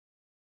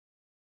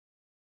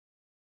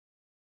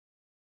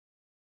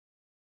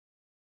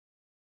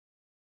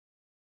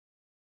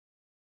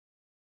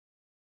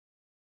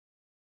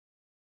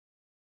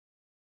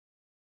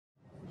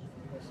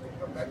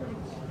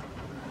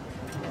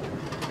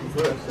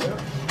Turn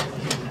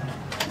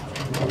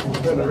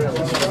around.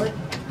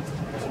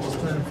 Just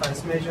turn and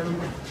face me,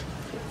 gentlemen.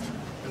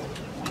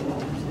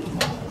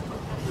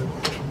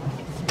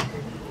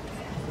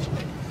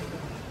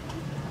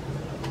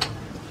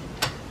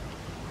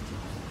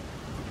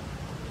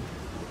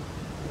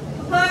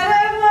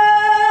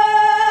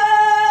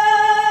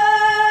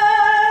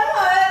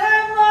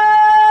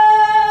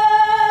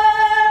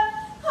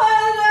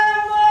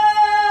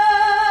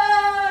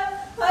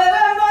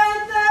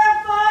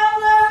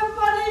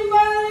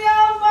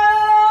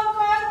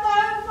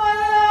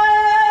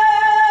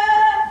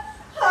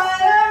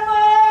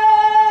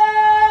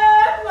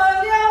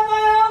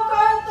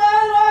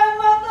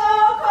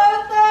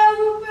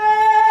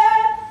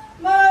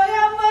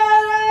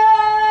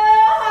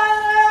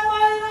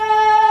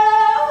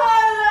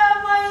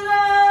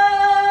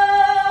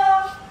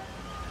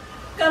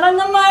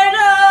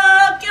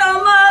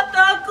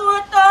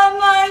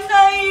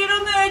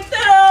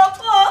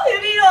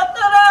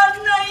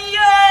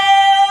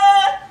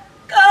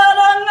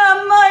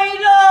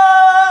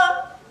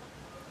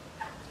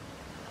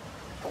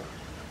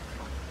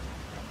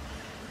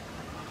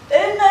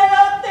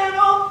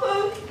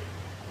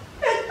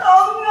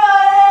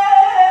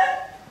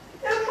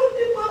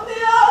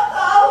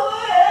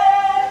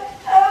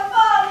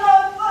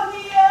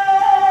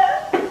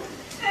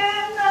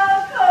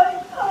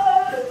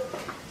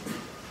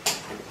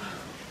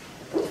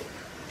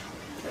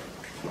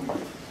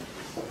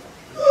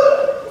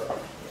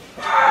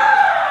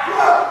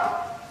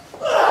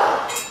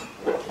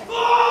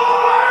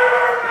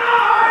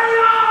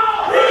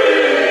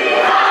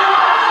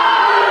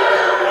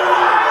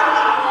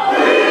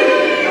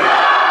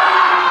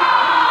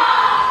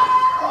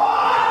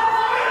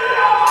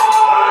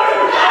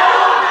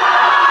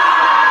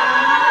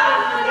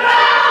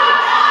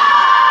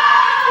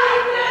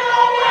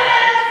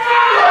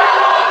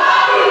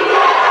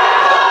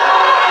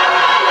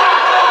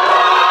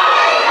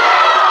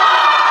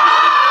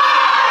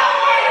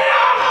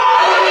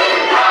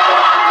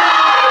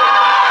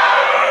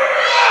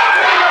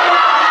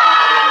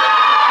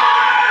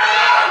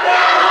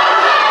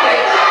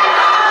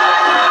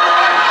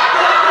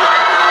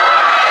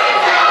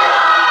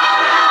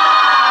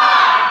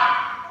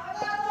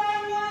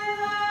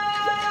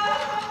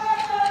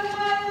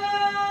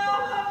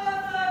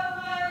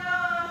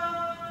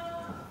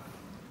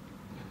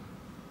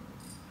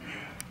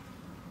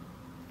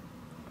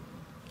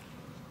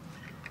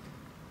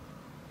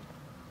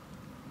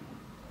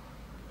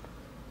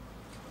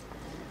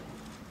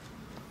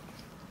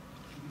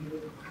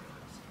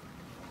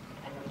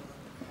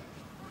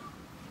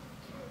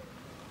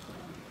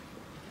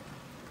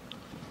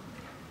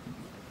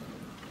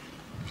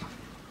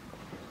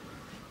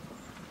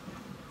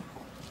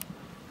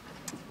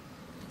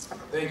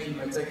 Thank you. You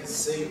may take a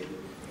seat.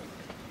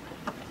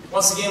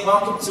 Once again,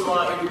 welcome to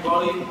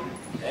everybody.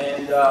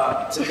 And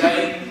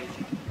today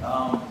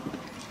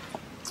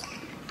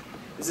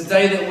is a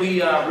day that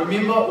we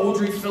remember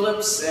Audrey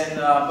Phillips, and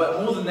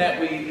but more than that,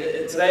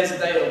 today is a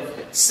day of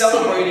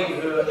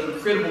celebrating her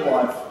incredible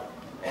life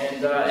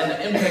and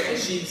the impact that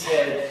she's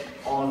had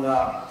on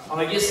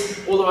I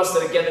guess all of us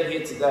that are gathered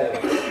here today.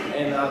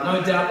 And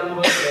no doubt all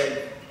of us have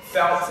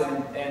felt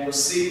and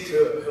received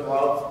her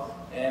love.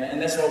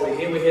 And that's why we're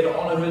here. We're here to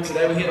honour her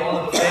today. We're here to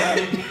honour the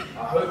family,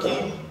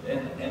 Hoki,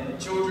 and the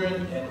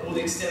children, and all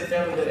the extended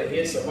family that are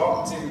here. So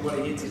welcome to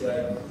everybody here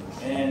today.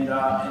 And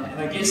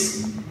I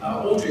guess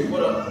Audrey,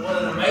 what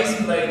an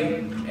amazing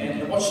lady,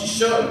 and what she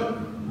showed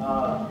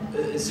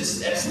is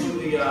just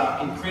absolutely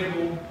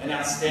incredible and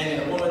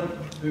outstanding. A woman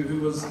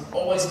who was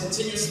always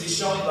continuously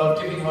showing love,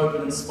 giving hope,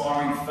 and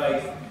inspiring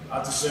faith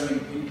to so many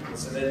people.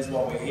 So that is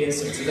why we're here.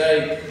 So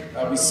today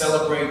we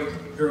celebrate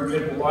her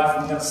incredible life.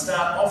 I'm going to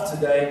start off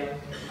today.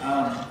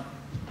 I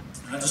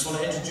just want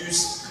to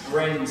introduce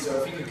Brandon,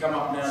 so if he could come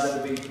up now,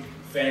 that would be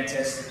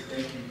fantastic.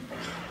 Thank you.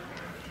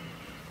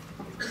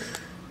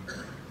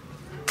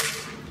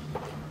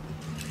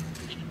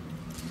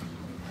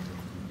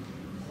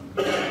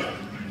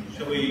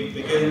 Shall we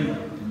begin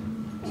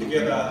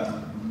together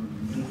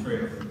in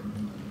prayer?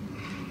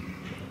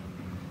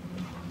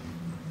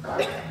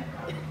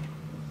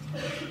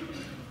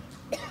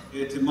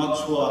 E te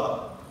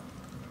matua,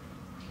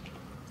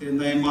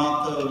 tēnei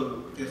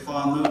mātou te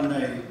whānau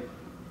nei,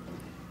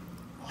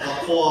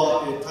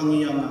 hakoa e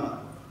tangianga,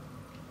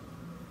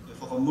 e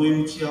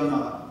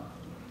whakamuimutianga,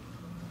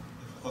 e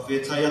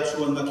whakawhetai atu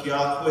ana ki a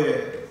koe,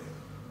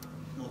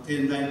 mō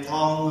tēnei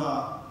taonga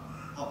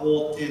a o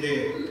tere,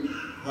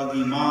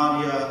 Ragi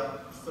Maria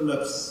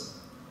Phillips,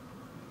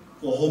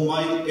 ko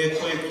homai e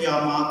koe ki a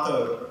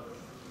mātou,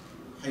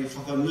 hei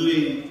whakanui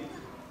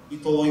i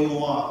tō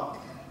ingoa,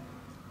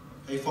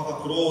 hei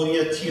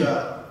whakakororia tia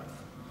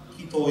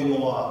ki tō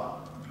ingoa,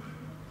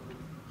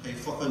 hei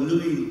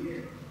whakanui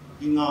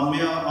i ngā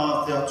mea a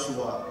te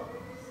atua.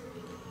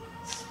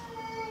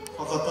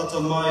 Whakatata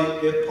mai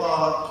e pā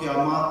ki a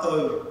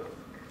mātou,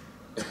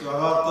 ki a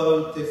rātou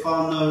te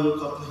whānau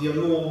ka tahi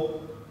anō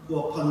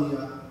kua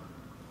pania.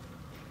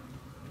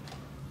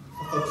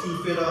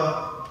 Whakatūwhera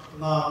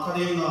ngā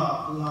karenga,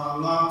 ngā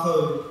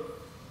ngākau,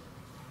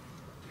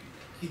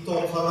 ki tō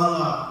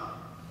karanga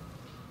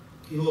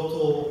ki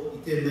roto i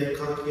tēnei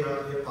karakia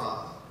he pā.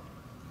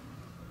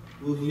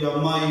 Uhia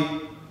mai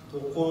tō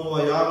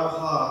korowai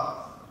aroha,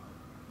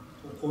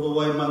 tō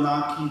korowai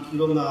manaki ki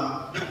runga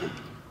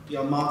i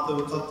a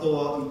mātou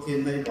katoa i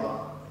tēnei wā.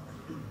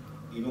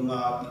 I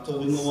runga i tō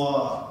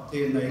ingoa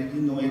tēnei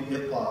ino i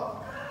te pā.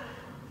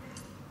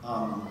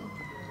 Amen.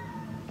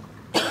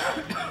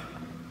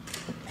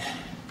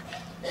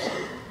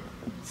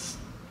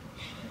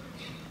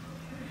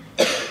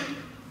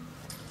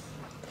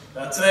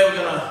 Today we're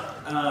going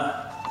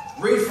to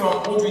read from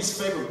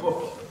Audrey's favourite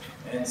book.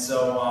 And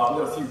so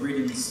we've got a few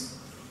readings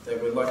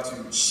that we'd like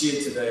to share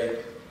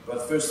today.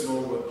 But first of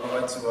all,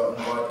 I'd like to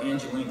invite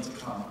Angeline to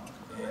come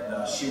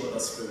and share with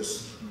us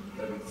first.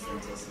 That'd be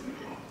fantastic.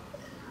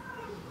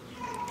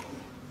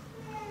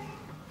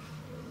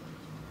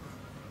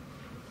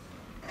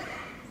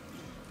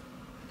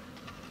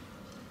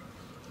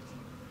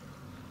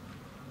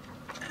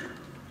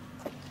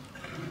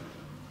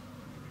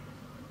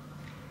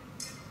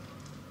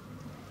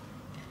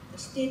 The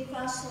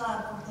steadfast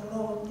love of the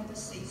Lord never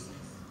ceases.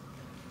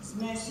 His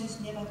mercies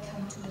never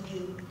come to an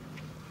end.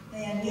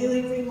 They are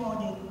new every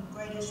morning,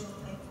 great is your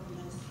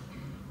faithfulness.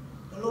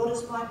 The Lord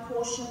is my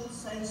portion,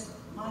 says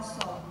my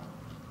soul.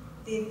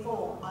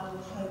 Therefore I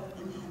will hope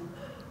in him.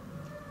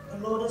 The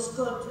Lord is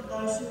good to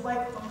those who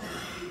wait for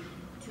him,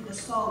 to the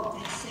soul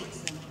that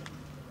seeks him.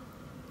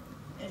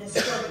 It is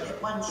good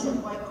that one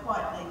should wait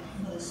quietly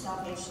for the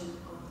salvation of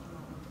the Lord.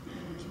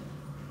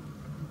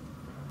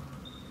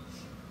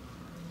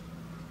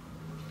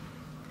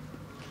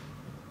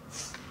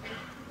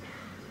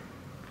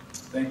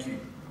 Thank you.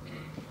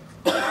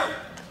 Thank you.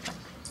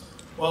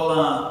 Well,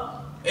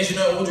 as you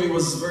know, Audrey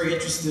was very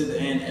interested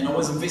and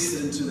always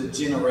invested into the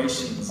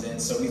generations,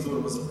 and so we thought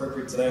it was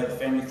appropriate today, the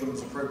family thought it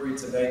was appropriate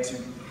today to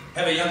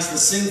have a youngster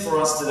sing for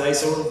us today,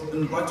 so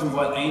we'd like to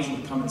invite Angel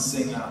to come and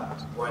sing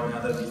right now.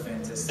 That'd be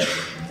fantastic.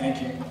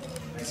 Thank you.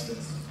 Thanks,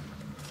 Vince.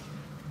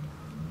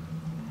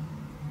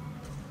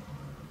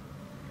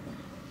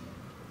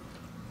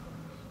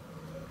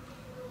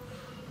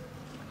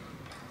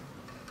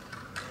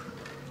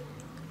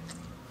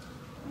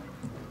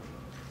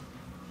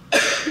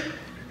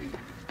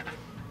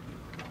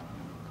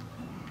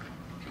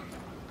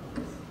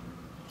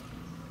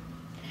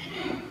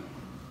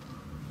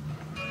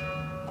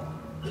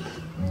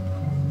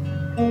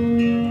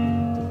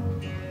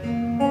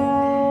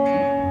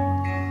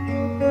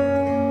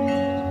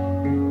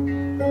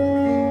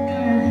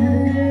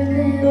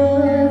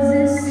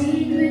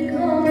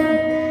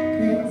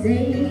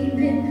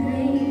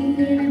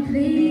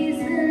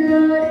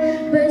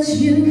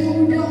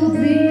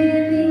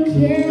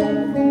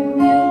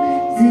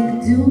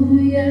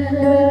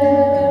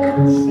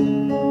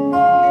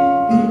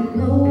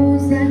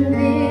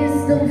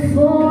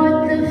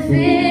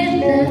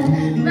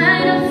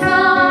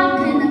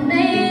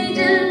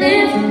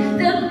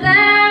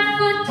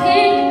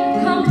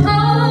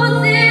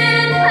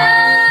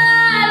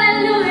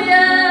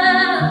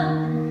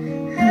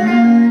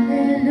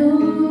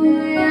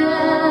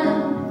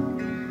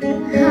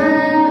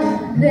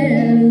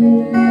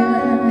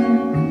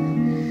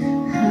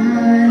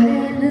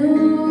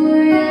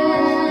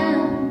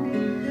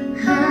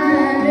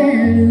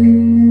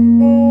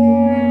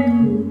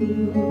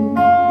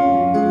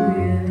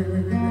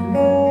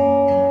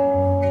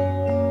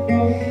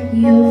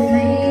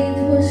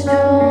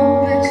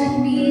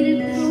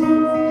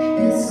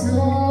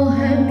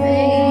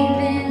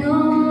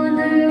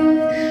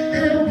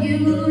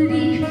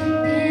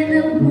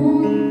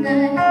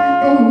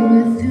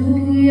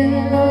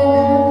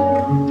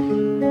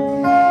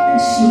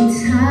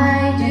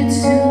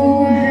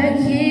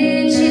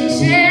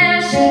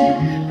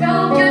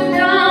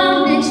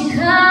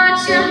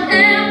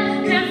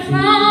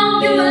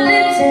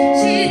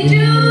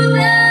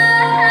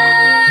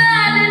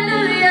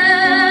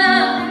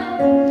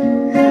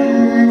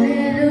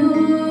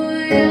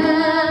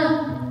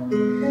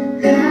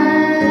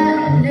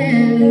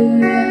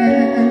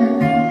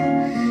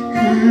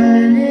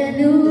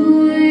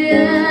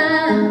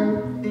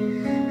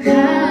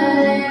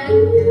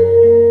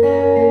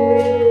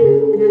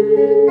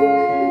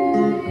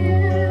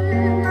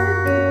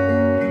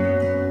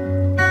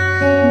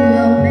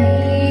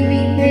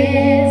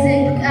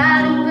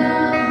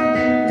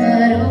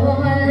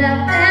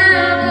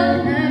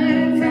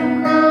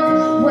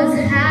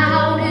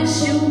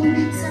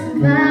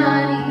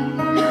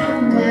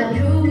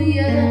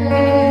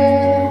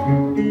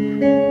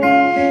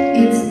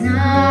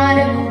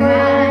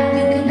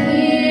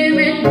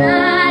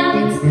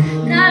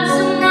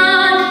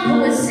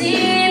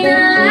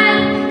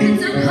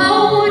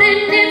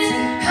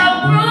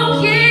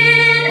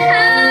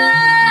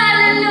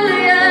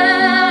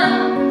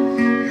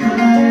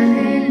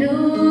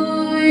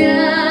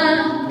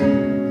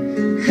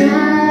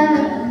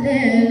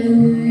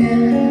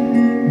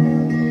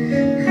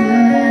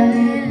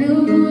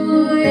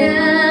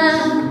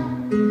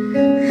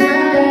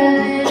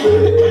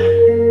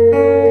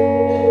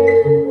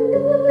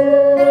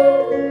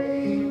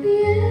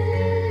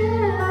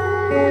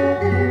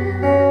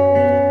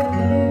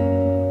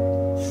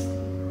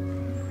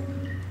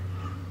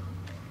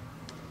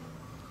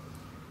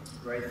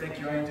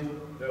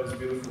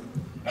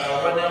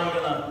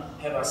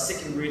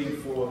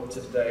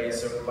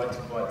 like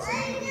to invite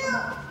someone to come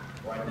up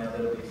right now,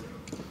 that'll be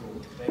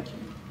cool. Thank you.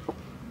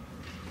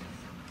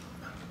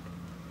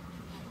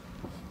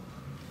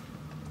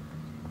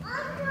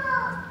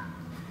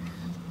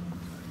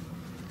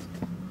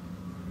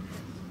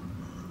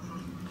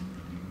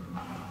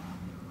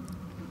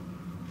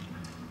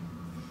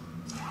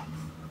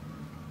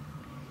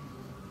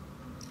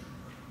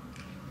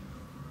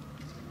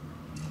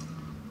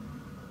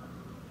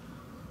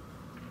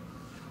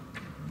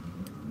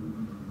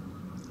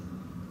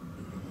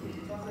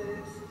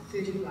 Proverbs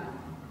 31,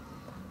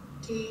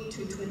 10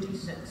 to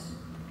 26.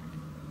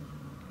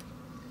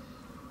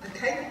 A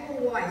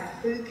capable wife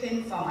who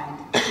can find?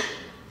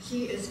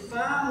 She is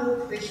far more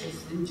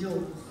precious than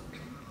jewels.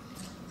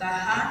 The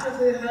heart of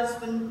her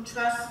husband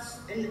trusts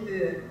in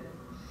her,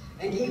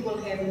 and he will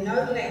have no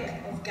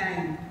lack of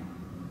gain.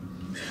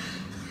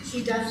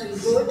 She does him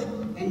good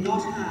and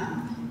not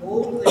harm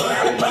all the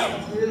days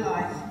of her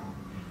life.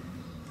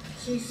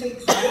 She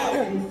seeks wool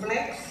and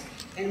flax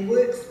and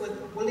works with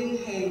willing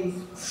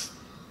hands.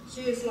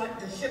 She is like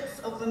the ships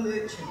of the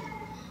merchant.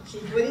 She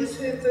brings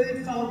her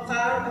food from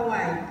far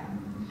away.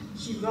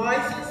 She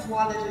rises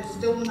while it is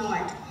still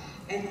night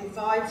and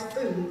provides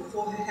food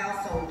for her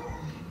household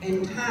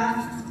and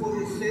tasks for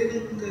her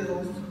servant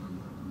girls.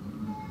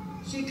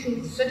 She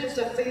considers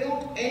a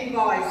field and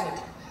buys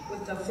it.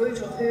 With the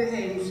fruit of her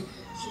hands,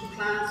 she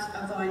plants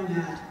a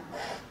vineyard.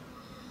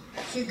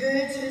 She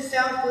girds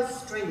herself with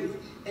strength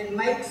and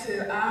makes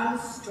her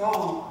arms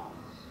strong.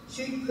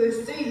 She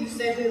perceives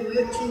that her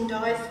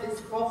merchandise is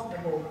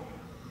profitable.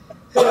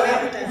 Her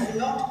lamp does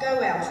not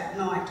go out at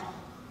night.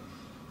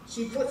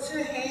 She puts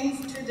her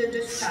hands to the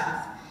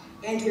distaff,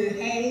 and her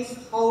hands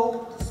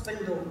hold the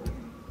spindle.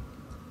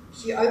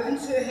 She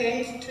opens her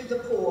hands to the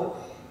poor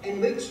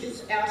and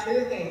reaches out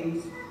her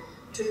hands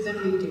to the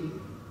needy.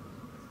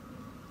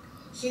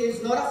 She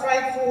is not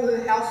afraid for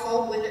her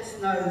household when it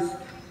snows,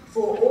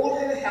 for all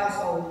her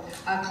household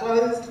are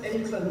clothed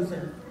in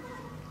crimson.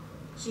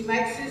 She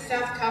makes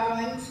herself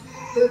coverings.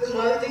 Her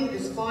clothing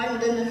is fine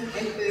linen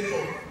and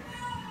purple.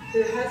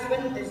 Her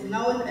husband is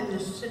known in the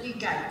city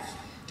gates,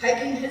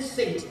 taking his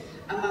seat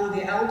among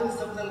the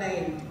elders of the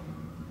land.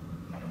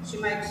 She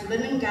makes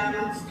linen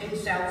garments and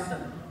sells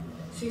them.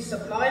 She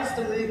supplies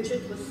the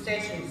merchant with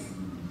sashes.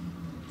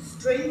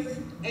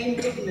 Strength and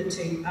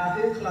dignity are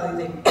her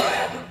clothing,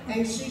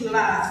 and she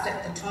laughs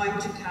at the time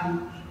to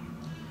come.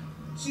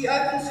 She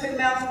opens her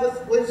mouth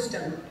with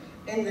wisdom,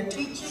 and the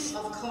teaching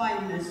of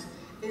kindness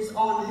is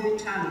on her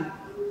tongue.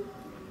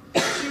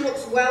 She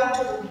looks well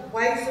to the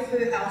ways of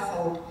her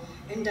household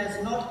and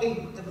does not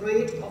eat the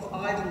bread of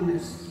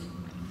idleness.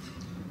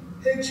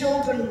 Her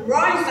children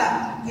rise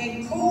up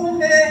and call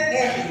her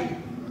happy,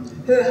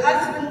 her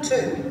husband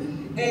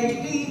too, and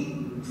he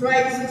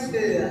praises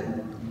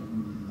her.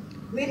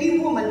 Many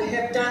women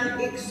have done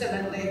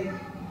excellently,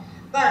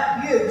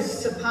 but you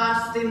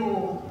surpass them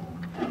all.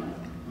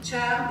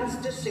 Charm is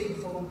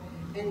deceitful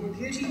and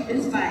beauty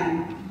is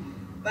vain,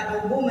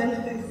 but a woman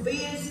who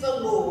fears the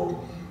Lord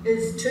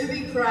is to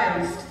be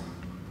praised.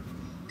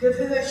 Give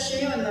her a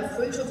share in the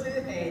fruit of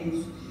her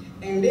hands,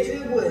 and let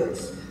her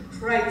works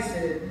praise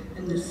her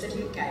in the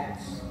city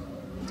gates.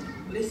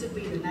 Blessed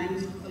be the name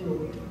of the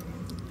Lord.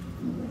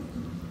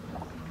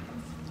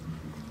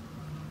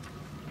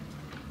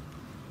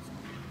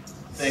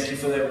 Thank you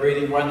for that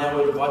reading. Right now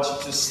we'll invite you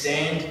to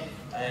stand,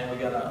 and we're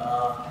going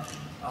to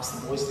ask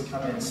the boys to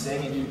come and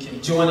sing, and you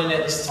can join in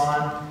at this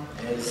time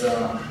as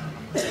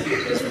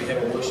we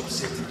have a worship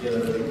set together.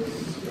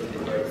 That'll be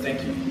great.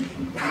 Thank you.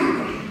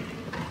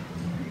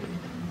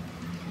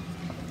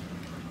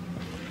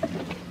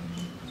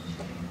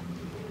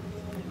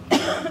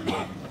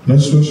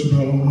 Let's worship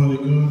our Almighty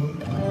God.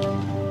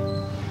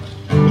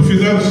 If you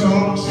know the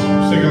songs,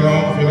 sing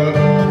along. If you like,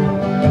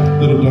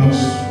 little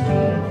dance,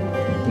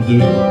 we'll do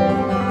it.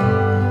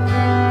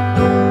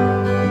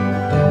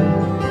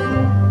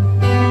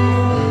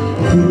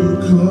 Who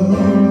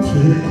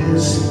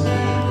compares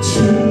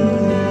to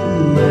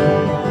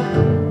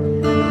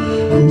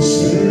who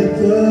set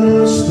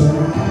the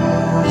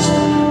stars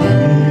in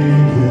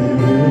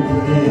their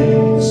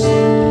place?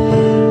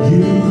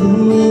 You who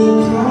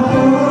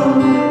calm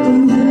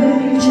the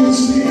raging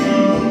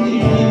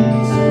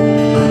seas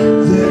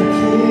that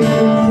came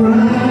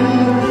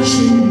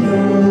crashing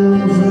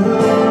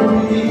over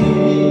me.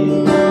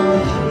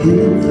 Who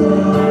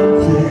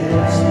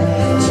compares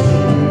to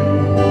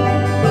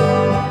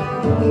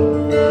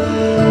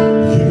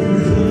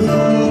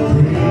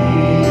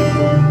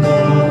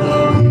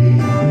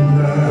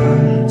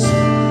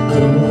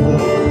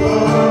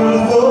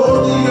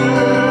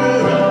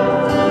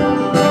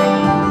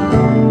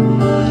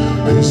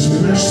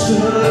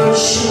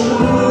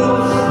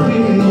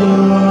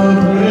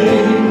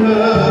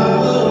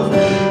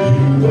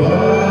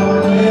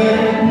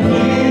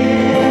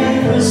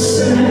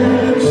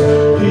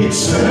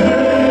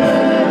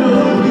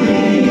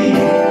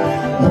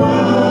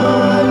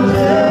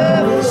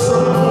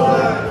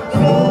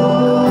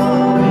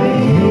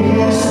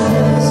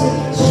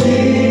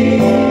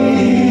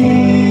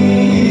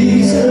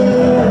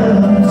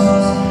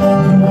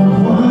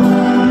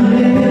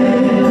one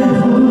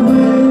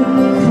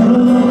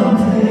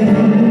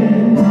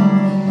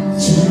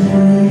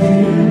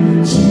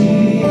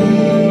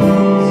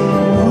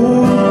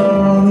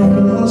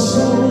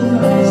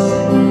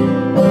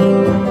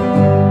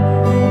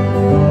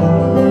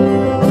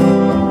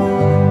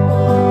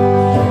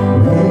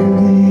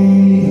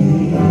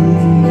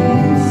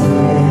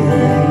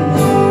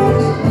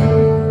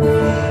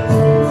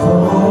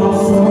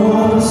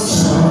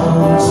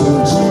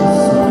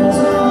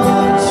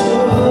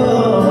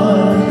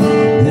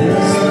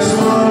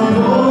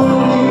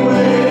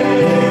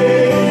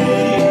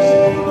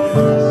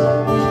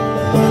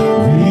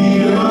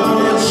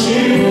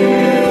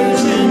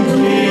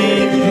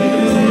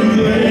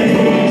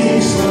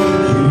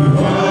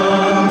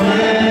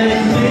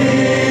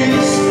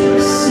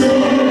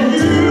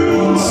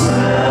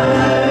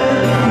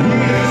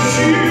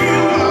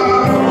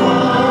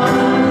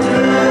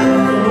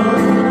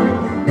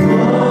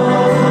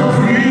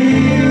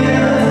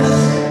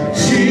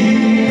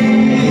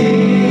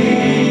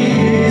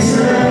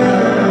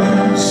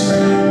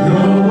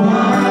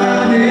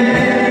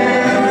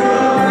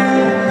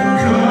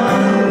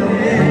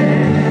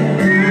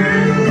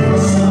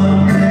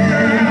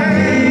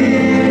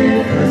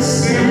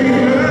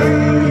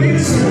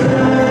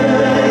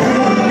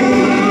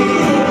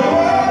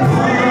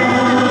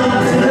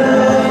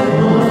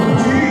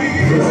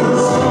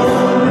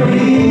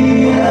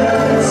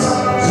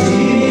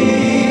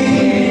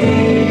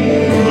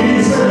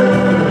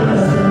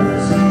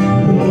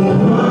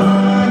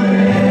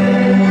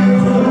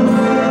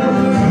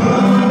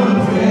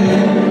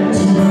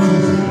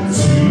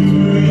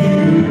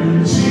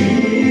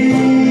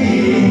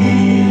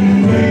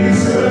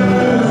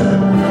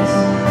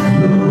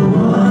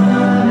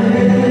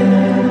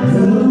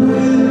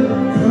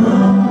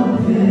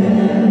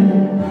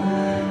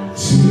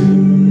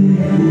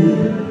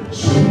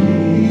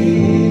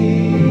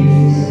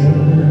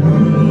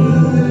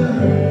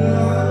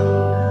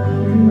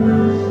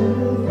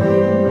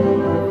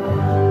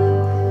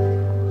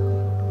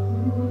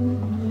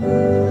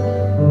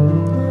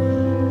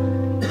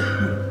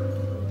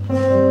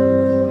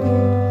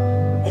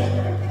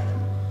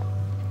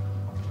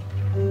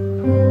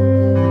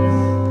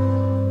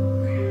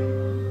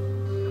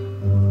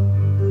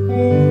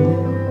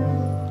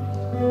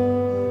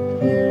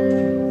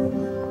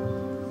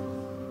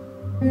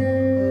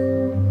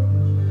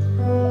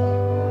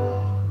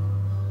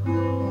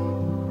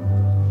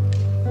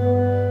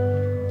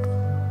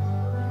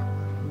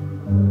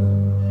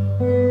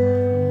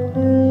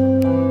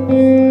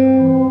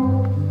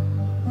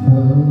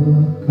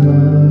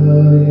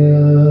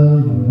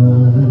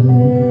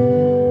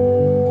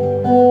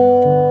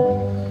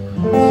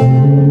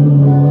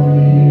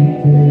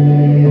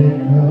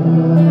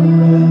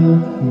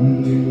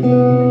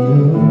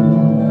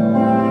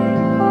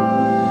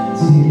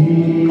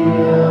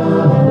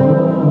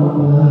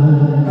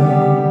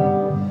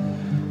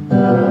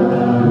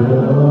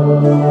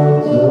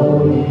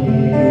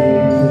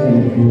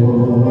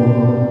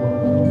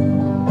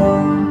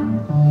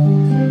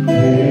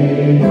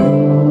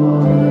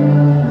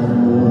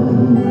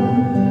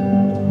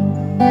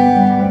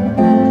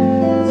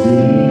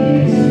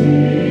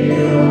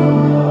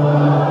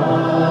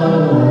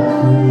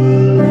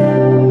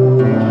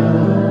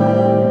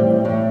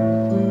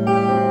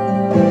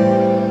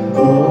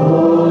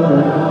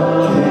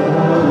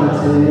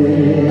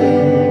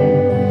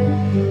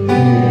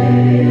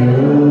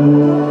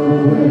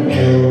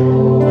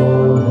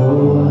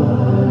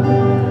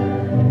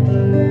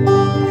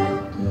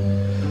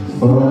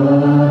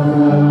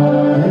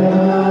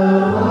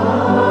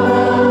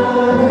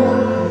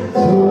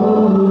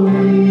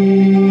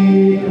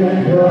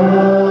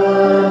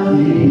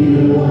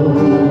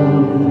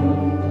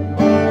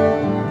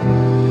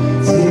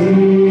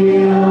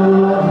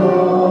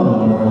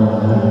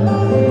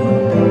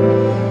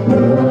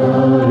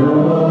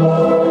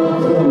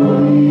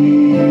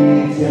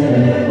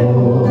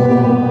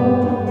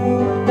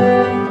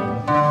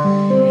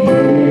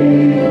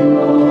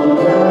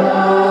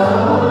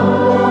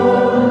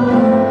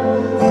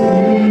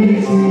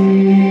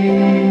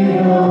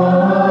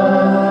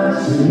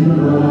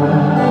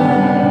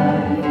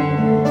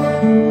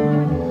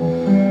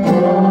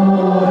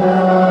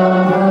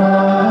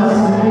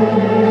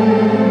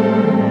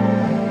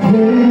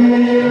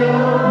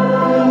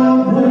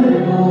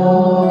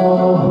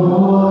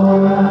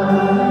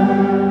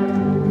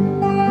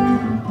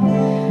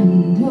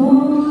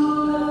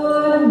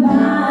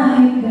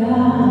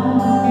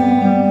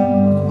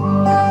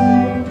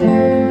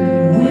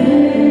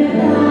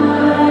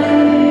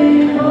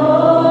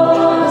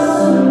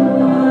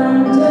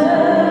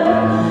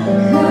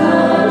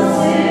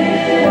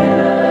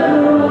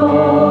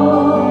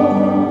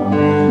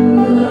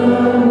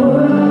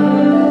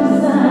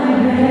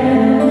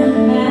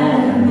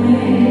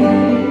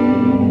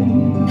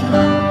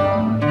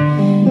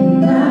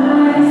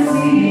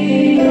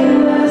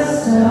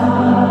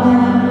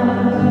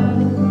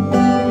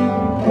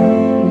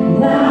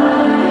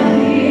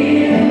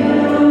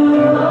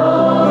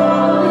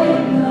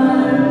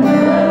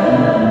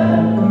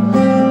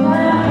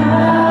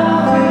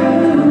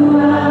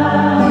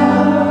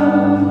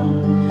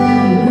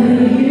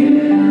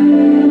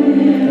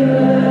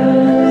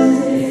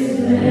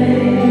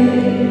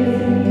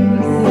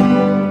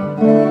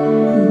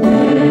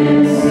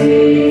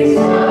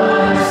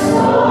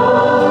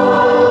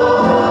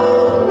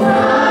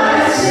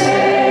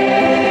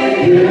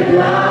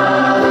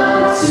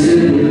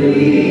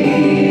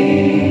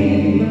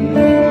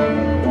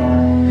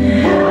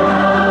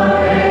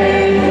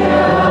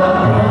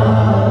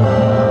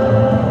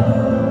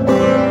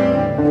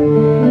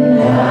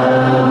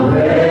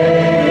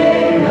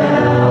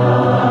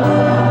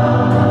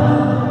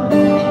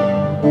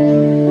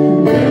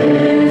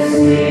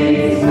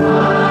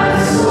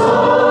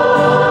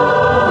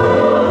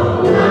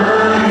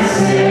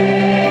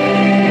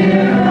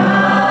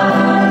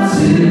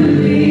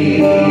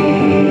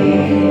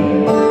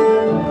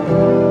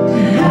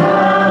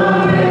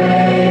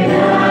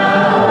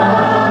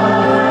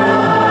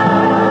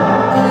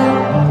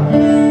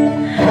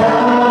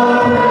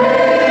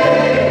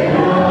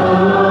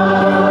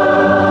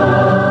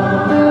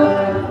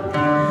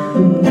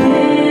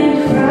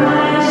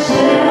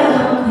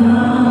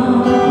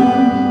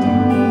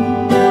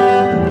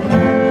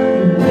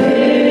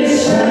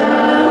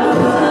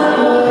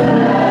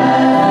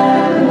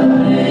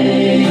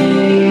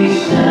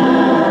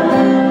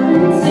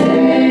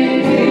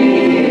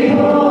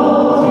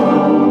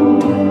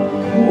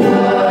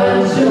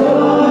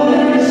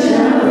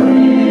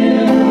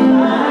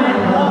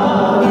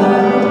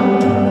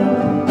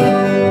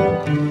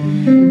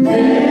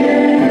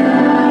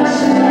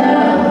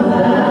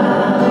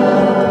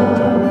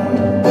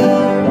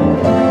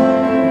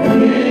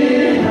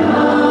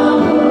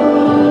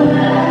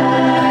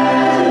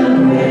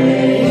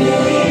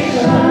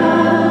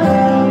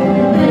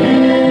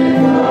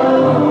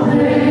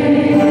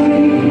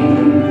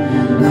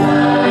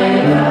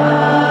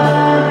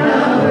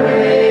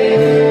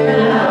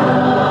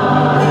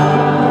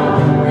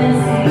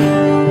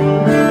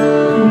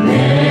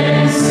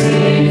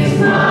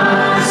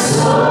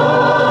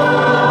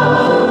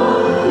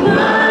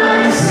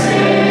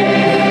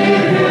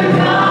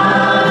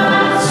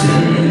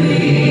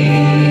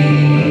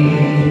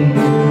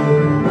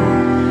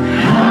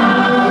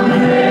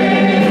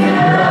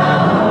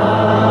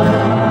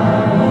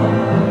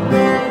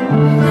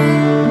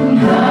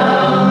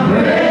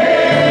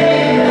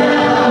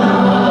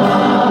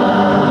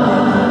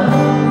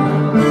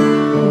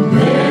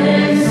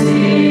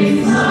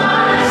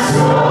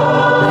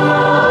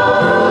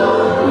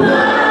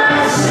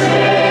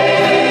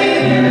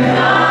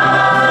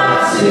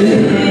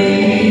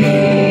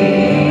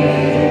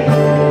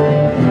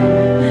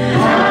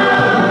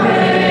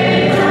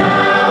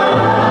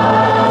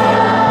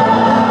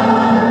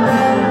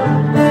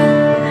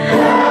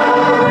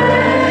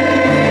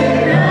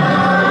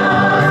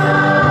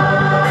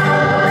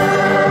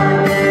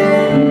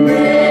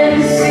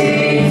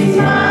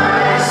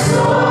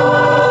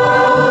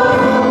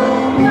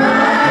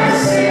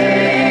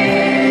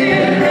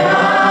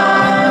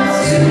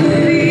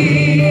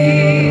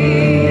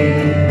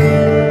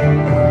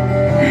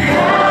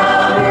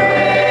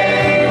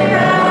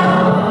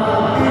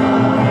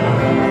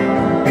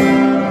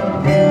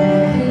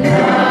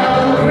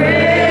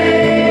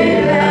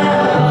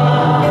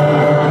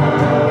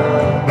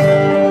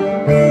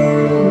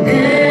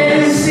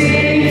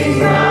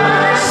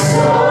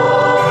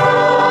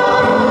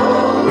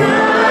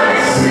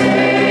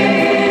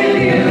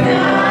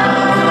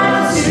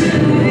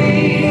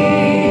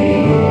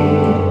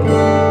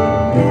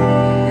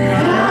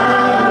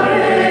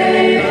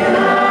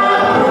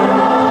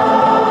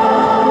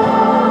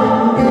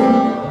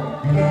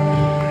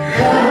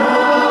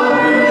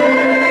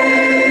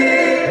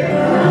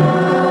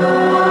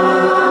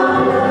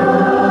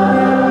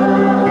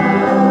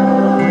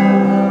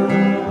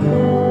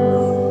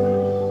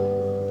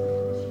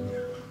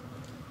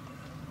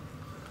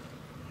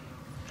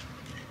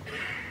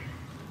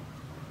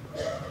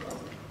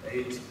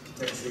ahead,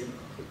 take a seat.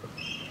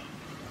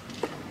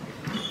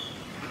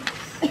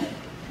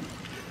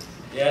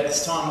 Yeah, at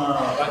this time,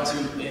 I'd like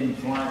to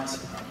invite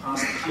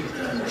Pastor Keith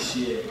down to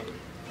share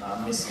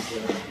a message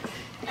with him.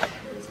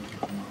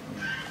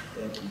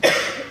 Thank you.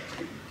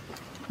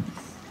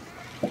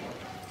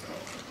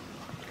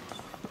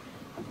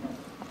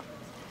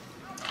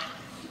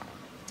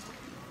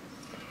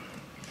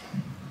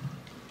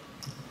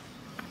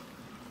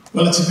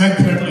 Well, it's a great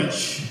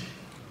privilege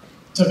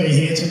to be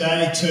here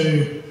today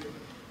to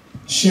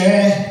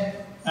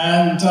share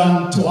and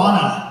to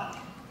honour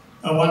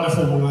a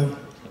wonderful woman.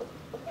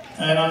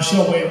 And I'm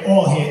sure we're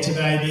all here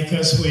today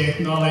because we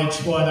acknowledge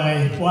what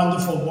a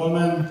wonderful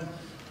woman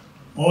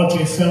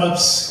Audrey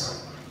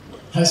Phillips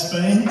has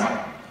been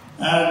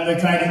and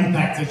the great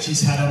impact that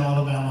she's had on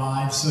all of our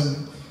lives.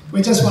 And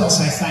we just want to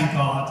say thank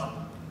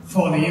God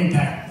for the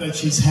impact that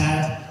she's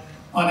had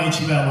on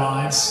each of our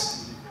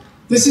lives.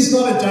 This is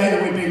not a day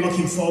that we've been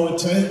looking forward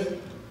to.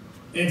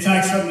 In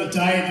fact, from the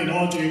day that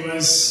Audrey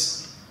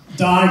was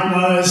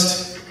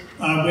diagnosed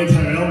with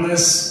her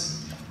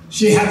illness,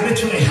 she had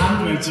literally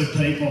hundreds of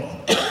people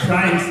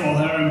praying for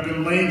her and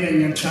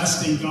believing and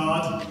trusting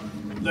God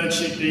that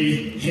she'd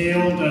be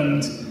healed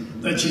and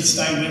that she'd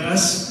stay with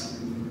us.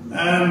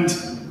 And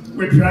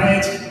we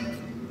prayed,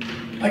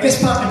 I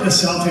guess partly for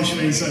selfish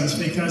reasons,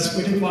 because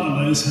we didn't want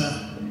to lose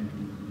her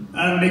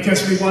and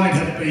because we wanted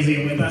her to be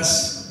here with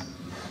us.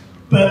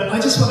 But I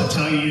just want to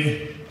tell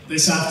you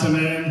this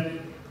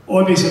afternoon,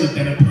 Audrey's in a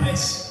better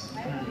place.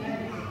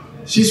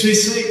 She's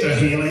received her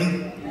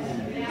healing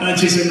and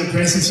she's in the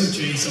presence of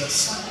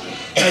Jesus.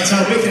 And so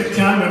we can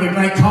come with a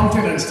great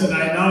confidence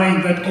today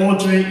knowing that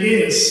Audrey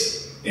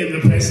is in the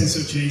presence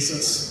of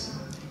Jesus.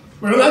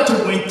 We're allowed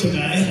to weep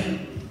today.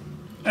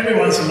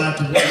 Everyone's allowed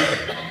to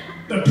weep.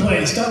 But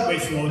please, don't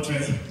weep for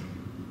Audrey.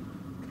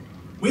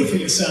 Weep for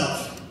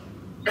yourself.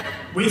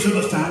 Weep for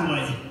the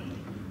family.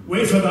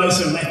 Weep for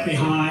those who are left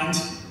behind.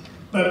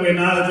 But we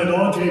know that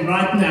Audrey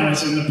right now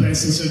is in the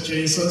presence of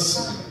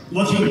Jesus,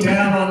 looking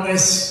down on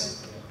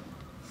this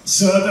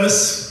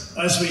service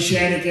as we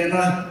share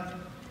together,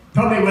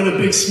 probably with a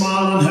big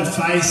smile on her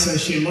face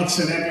as she looks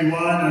at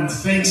everyone and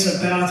thinks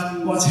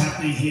about what's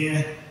happening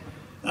here.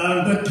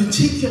 But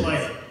particularly,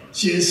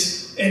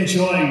 she's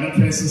enjoying the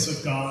presence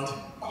of God.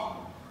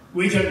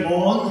 We can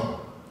mourn,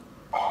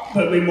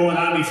 but we mourn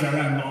only for our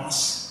own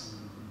loss,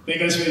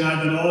 because we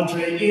know that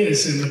Audrey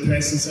is in the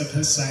presence of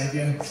her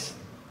Saviour.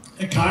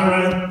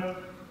 Akira,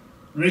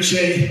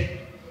 Richie,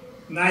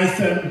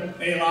 Nathan,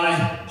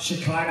 Eli,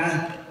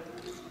 Shekinah,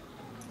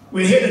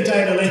 we're here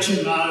today to let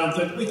you know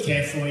that we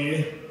care for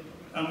you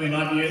and we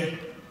love you.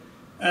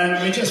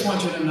 And we just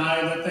want you to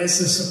know that there's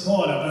the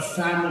support of a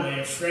family,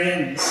 of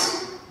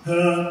friends who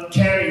are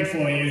caring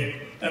for you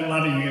and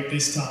loving you at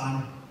this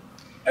time.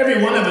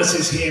 Every one of us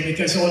is here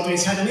because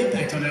Audrey's had an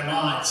impact on our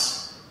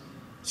lives.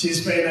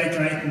 She's been a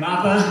great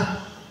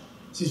mother,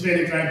 she's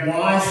been a great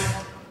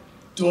wife,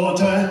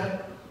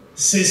 daughter,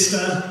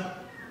 sister,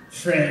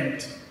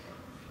 friend,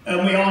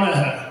 and we honour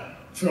her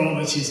for all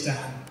that she's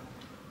done.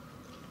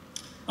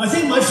 I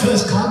think my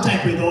first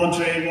contact with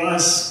Audrey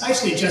was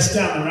actually just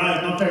down the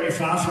road, not very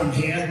far from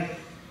here.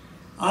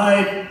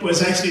 I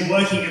was actually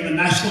working in the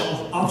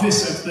national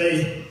office of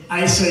the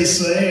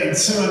ACC, and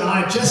Sue and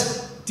I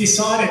just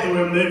decided that we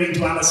were moving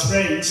to Alice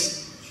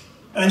Springs.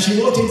 And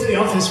she walked into the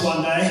office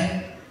one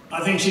day.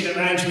 I think she'd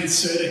arranged with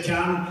Sue to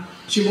come.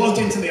 She walked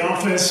into the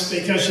office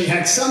because she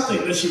had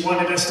something that she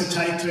wanted us to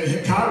take to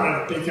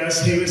Hikaru,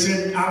 because he was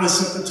in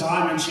Alice at the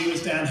time and she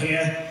was down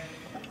here.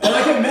 And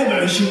I can remember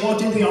as she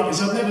walked into the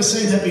office, I've never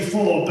seen her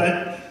before,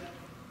 but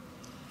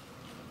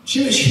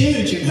she was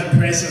huge in her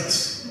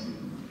presence.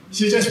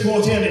 She just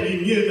walked in and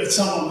you knew that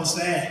someone was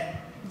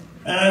there.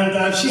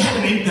 And she had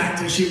an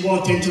impact as she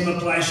walked into the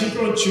place. She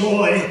brought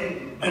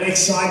joy and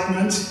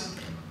excitement.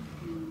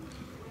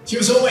 She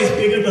was always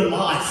bigger than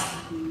life.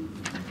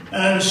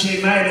 And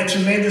she made a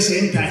tremendous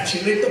impact.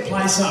 She lit the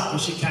place up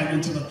as she came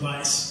into the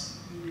place.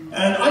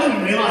 And I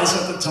didn't realise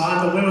at the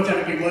time that we were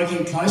going to be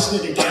working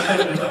closely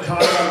together with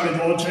Akira and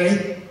with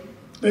Audrey.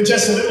 But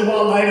just a little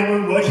while later,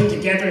 we were working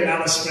together in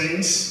Alice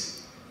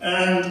Springs.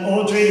 And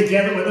Audrey,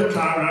 together with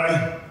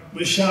Akira,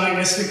 was showing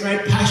us the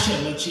great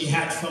passion that she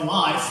had for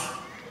life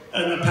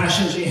and the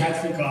passion she had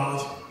for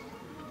God.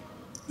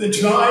 The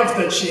drive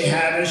that she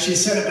had as she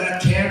set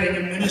about caring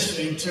and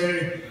ministering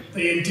to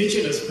the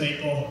Indigenous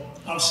people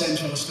of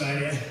Central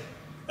Australia.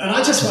 And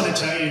I just want to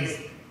tell you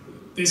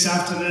this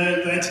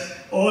afternoon that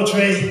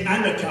Audrey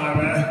and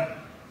Akira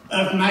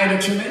have made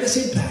a tremendous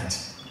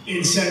impact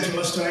in Central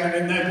Australia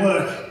in their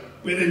work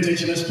with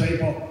Indigenous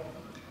people.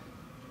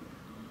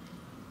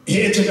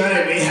 Here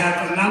today we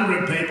have a number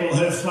of people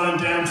who have flown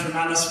down from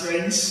Alice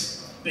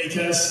Springs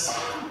because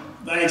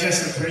they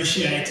just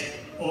appreciate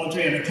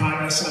Audrey and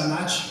Akira so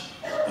much.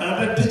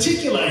 But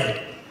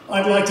particularly,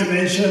 I'd like to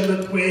mention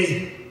that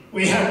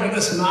we have with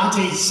us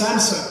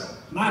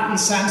Martin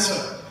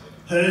Sampson,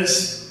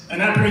 who's an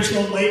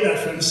Aboriginal leader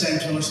from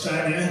Central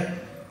Australia,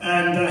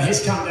 and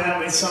he's come down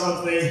with some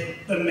of the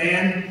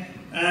men,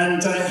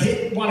 and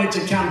he wanted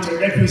to come to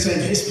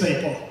represent his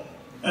people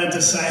and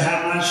to say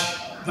how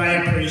much they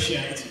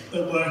appreciate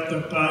the work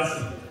that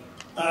both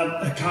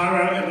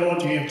Akara and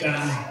Audrey have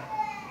done.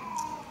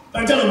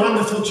 They've done a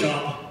wonderful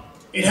job.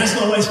 It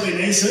hasn't always been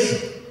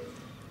easy,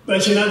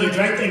 but you know the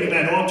great thing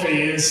about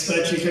Audrey is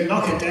that you can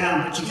knock her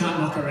down, but you can't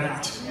knock her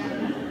out.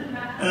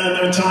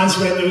 There were times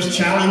when there was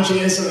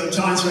challenges, and there were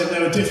times when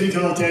there were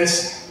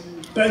difficulties,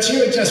 but she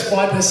would just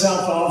wipe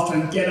herself off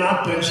and get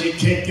up, and she'd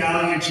keep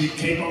going, and she'd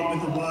keep on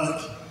with the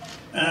work.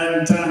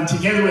 And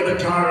together with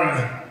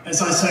Akara,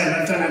 as I say,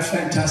 they've done a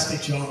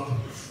fantastic job.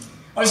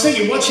 I was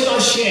thinking, what should I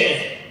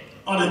share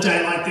on a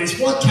day like this?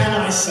 What can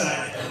I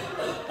say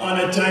on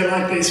a day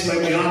like this when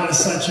we honour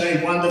such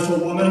a wonderful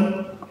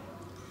woman?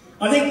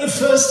 I think the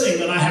first thing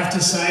that I have to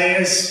say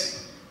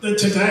is that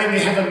today we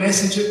have a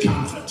message of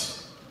comfort.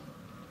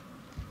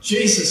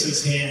 Jesus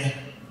is here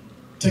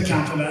to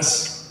comfort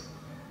us.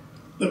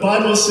 The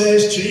Bible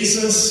says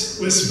Jesus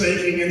was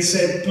speaking and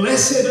said,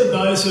 "Blessed are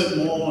those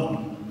who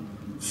mourn,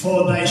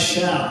 for they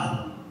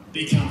shall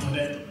be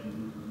comforted."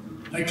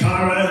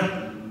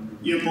 Akara,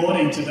 you're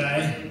mourning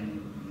today,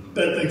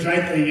 but the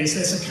great thing is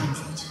there's a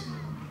comfort.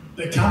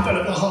 The comfort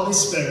of the Holy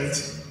Spirit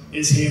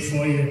is here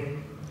for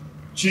you.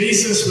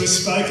 Jesus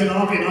was spoken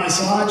of in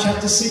Isaiah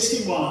chapter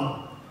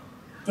 61,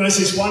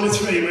 verses 1 to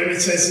 3, where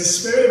it says, "The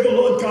Spirit of the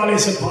Lord God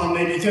is upon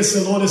me, because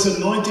the Lord has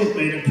anointed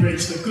me to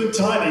preach the good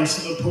tidings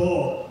to the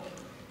poor.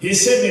 He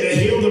has sent me to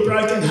heal the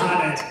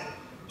brokenhearted,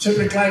 to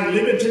proclaim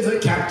liberty to the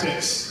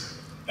captives,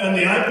 and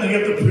the opening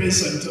of the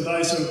prison to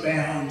those who are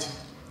bound,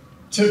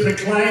 to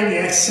proclaim the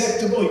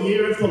acceptable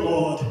year of the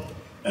Lord,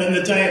 and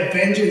the day of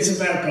vengeance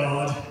of our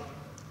God."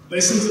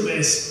 Listen to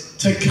this: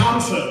 "To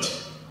comfort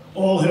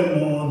all who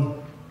mourn,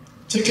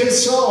 to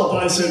console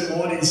those who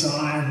mourn in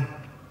Zion,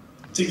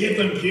 to give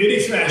them beauty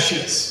for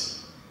ashes,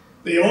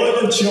 the oil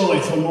of joy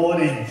for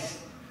mourning,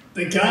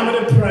 the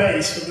garment of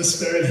praise for the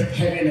spirit of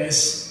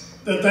heaviness,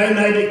 that they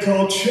may be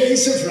called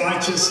trees of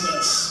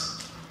righteousness,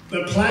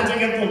 the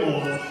planting of the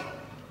Lord,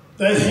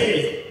 that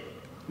he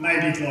may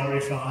be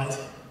glorified."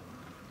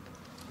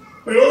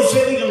 We're all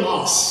feeling a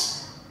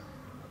loss.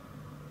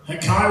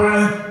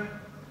 Akara,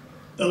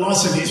 the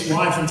loss of his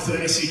wife of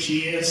 36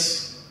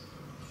 years.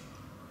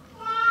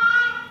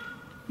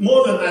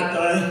 More than that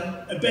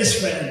though, a best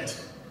friend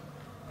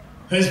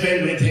who's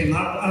been with him.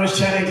 I was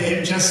chatting to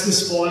him just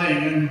this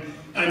morning,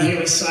 and he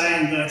was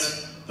saying that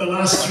the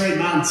last 3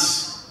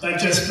 months they've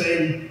just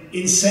been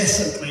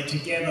incessantly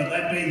together.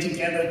 They've been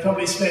together,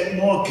 probably spent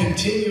more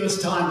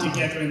continuous time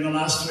together in the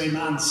last 3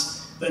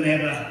 months than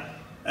ever.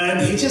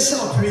 And he just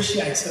so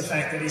appreciates the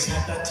fact that he's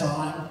had that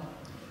time.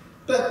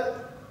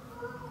 But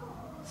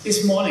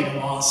it's mourning a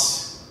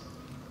loss.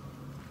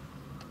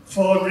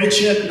 For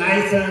Richard,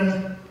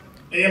 Nathan,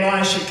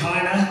 Eli,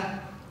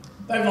 Shekinah,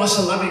 they've lost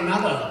a loving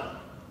mother.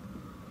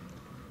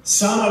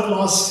 Some have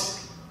lost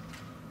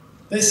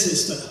their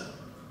sister,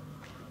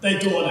 their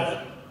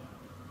daughter.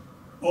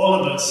 All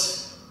of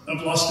us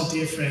have lost a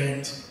dear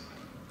friend.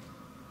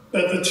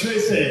 But the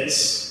truth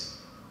is,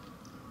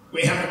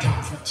 we have a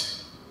comfort.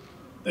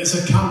 There's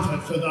a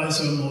comfort for those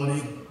who are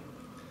mourning.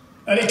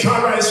 At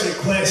Akara's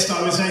request,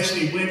 I was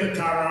actually with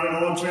Akara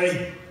and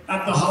Audrey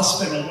at the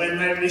hospital when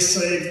they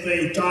received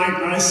the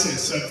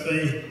diagnosis of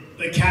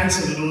the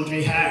cancer that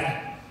Audrey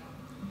had.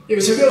 It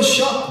was a real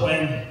shock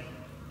when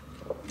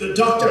the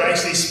doctor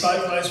actually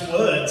spoke those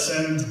words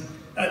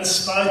and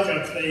spoke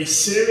of the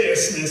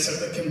seriousness of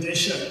the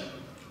condition.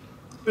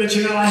 But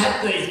you know, I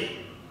had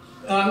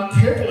the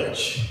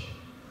privilege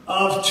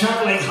of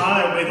travelling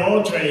home with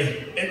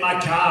Audrey in my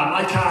car.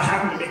 My car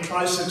happened to be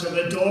closer to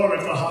the door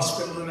of the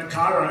hospital than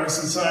Akara's,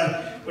 and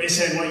so we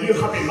said, "Well, you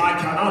hop in my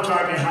car and I'll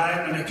drive you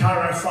home," and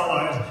Akara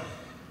followed.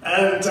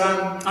 And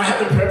I had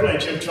the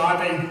privilege of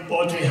driving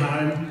Audrey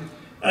home.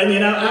 And you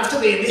know, after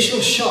the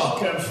initial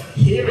shock of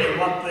hearing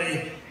what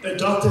the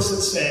doctors had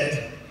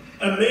said,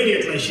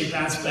 immediately she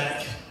bounced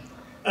back.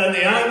 And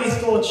the only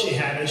thought she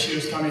had as she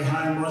was coming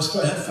home was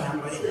for her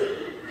family.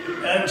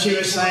 And she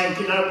was saying,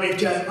 you know,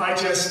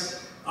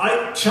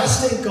 I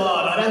trust in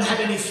God. I don't have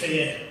any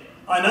fear.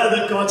 I know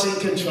that God's in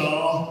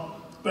control,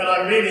 but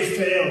I really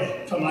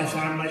feel for my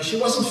family. She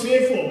wasn't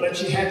fearful, but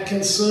she had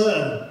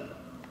concern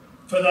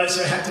for those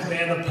who had to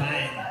bear the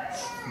pain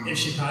if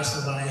she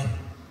passed away.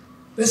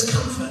 There's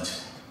comfort,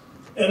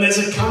 and there's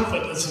a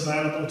comfort that's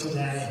available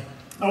today.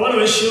 I want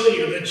to assure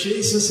you that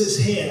Jesus is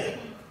here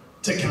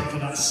to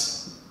comfort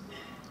us.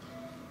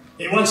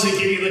 He wants to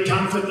give you the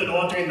comfort that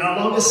Audrey no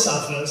longer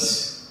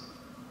suffers.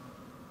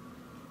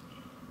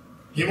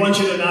 He wants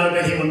you to know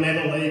that he will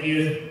never leave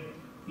you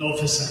nor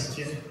forsake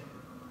you.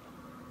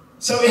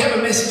 So we have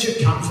a message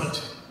of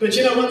comfort. But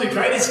you know what? The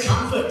greatest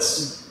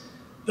comforts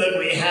that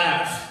we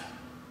have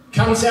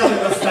comes out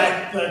of the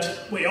fact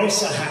that we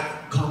also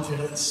have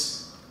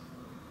confidence.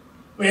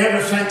 We have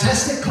a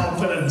fantastic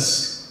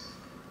confidence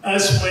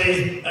as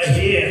we are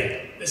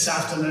here this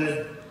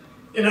afternoon.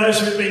 You know,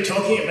 as we've been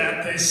talking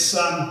about this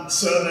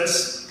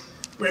service,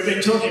 we've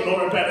been talking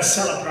more about a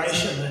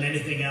celebration than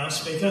anything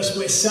else, because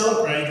we're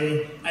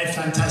celebrating a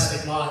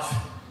fantastic life.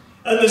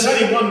 And there's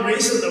only one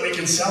reason that we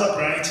can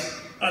celebrate,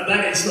 and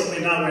that is that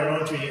we know where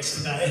Audrey is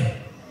today.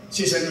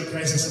 she's in the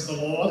presence of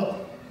the Lord.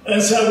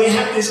 And so we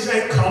have this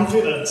great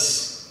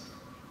confidence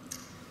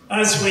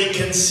as we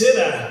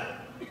consider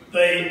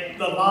the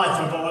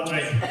life of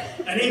Audrey,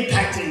 an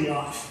impacting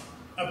life,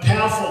 a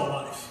powerful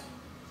life.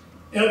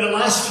 You know, the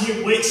last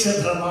few weeks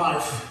of her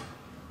life,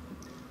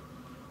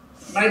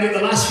 maybe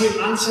the last few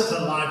months of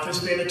her life has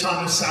been a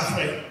time of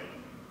suffering.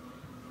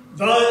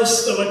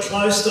 Those that were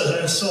close to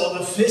her saw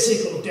the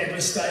physical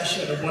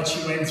devastation of what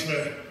she went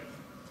through.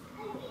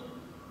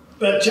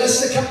 But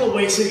just a couple of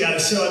weeks ago,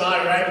 Sue and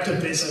I were able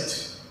to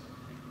visit.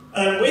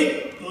 And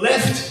we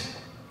left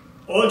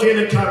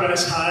Audrey and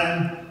Coro's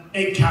home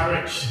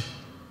encouraged,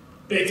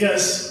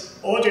 because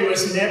Audrey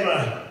was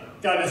never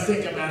going to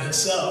think about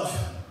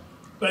herself.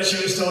 But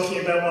she was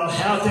talking about, well,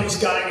 how are things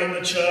going in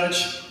the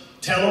church?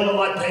 Tell all of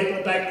my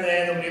people back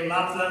there that we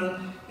love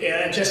them.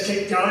 Yeah, just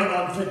keep going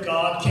on for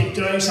God, keep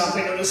doing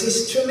something. And there was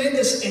this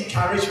tremendous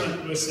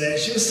encouragement was there.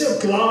 She was still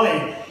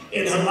glowing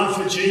in her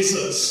love for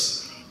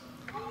Jesus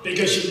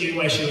because she knew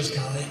where she was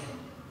going.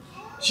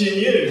 She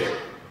knew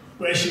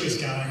where she was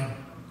going.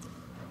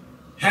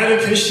 How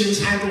do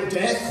Christians handle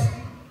death?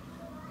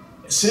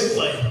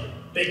 Simply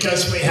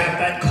because we have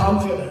that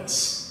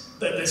confidence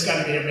that there's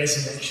going to be a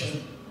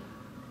resurrection.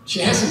 She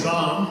hasn't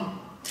gone,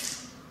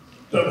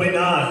 but we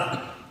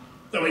know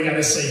that we're going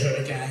to see her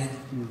again.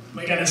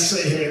 We're going to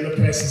see her in the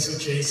presence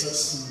of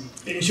Jesus.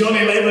 In John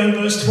 11,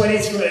 verse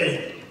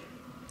 23,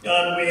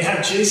 we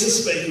have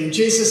Jesus speaking.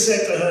 Jesus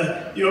said to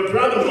her, your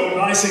brother will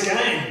rise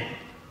again.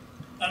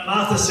 And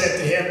Martha said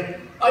to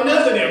him, I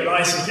know that he'll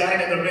rise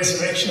again in the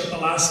resurrection of the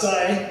last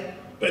day.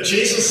 But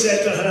Jesus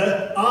said to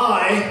her,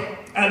 I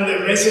am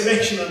the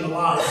resurrection and the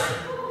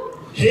life.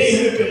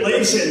 He who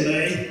believes in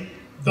me,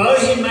 though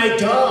he may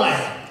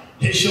die,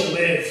 he shall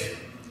live.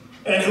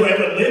 And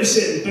whoever believes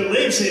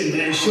in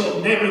me shall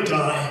never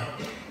die.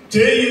 Do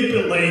you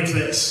believe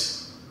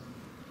this?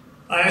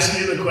 I ask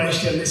you the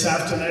question this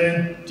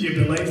afternoon, do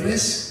you believe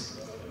this?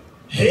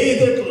 He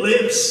that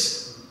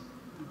lives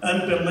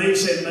and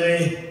believes in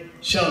me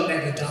shall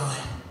never die.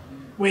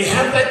 We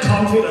have that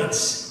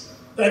confidence,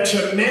 that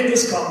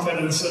tremendous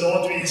confidence that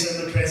Audrey is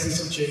in the presence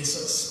of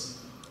Jesus.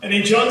 And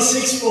in John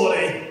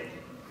 6:40,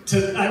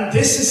 and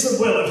this is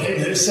the will of him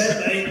who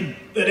sent me,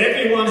 that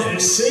everyone who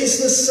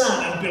sees the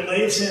Son and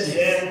believes in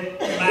him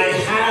may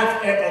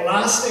have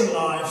everlasting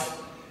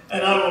life,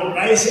 and I will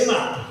raise him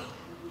up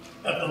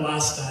at the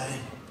last day.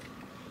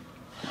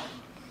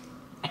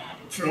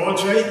 For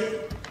Audrey,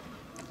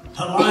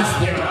 her life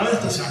here on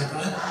earth is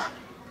over,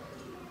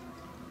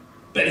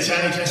 but it's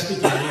only just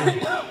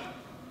beginning.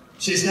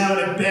 She's now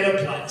in a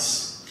better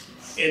place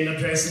in the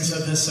presence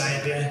of her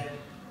Saviour,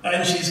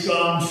 and she's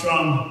gone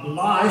from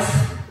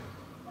life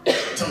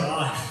to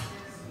life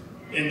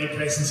in the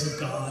presence of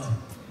God.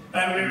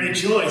 And we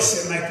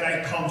rejoice in that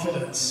great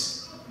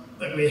confidence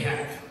that we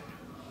have.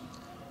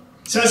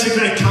 So it's a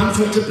great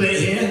comfort to be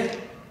here.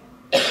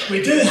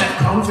 We do have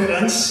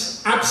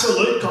confidence,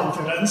 absolute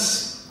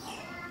confidence,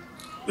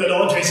 that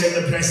Audrey's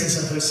in the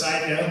presence of her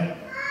Saviour.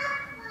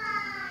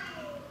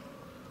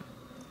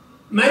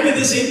 Maybe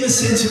there's even a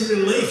sense of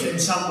relief in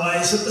some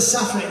ways that the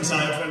suffering's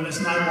over and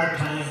there's no more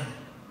pain.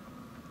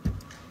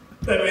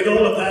 But with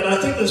all of that, I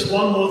think there's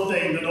one more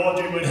thing that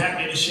Audrey would have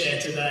me to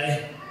share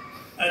today,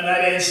 and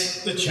that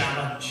is the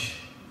challenge.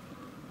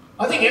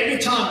 I think every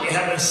time we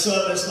have a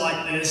service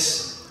like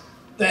this,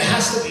 there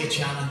has to be a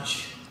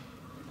challenge.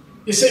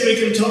 You see, we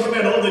can talk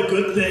about all the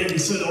good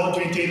things that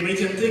Audrey did. We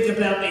can think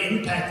about the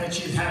impact that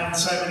she's had on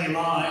so many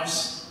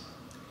lives.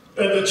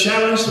 But the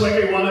challenge to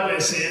every one of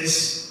us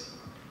is,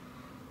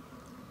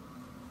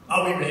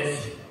 are we ready?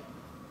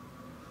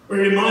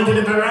 We're reminded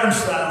of our own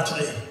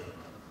frailty.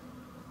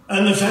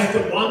 And the fact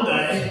that one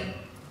day,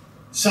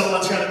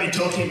 someone's going to be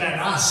talking about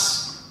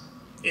us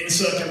in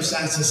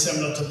circumstances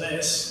similar to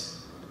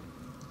this.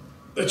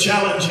 The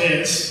challenge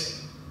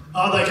is,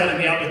 are they going to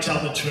be able to tell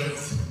the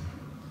truth?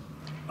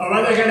 Or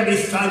are they going to be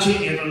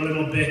fudging it a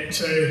little bit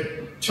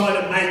to try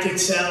to make it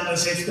sound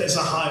as if there's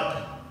a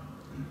hope,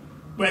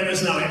 when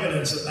there's no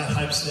evidence that that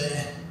hope's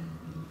there?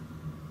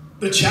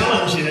 The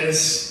challenge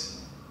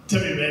is to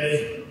be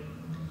ready.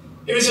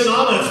 It was an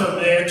honour for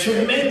me, a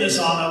tremendous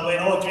honour when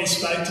Audrey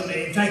spoke to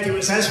me. In fact, it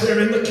was as we were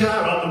in the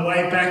car on the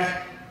way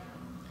back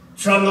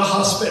from the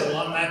hospital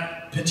on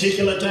that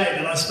particular day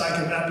that I spoke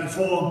about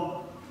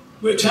before.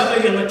 We were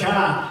travelling in the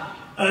car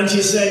and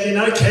she said, you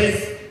know,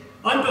 Keith,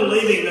 I'm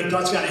believing that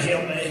God's going to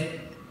heal me.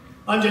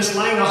 I'm just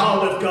laying a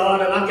hold of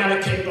God and I'm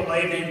going to keep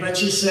believing. But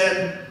she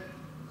said,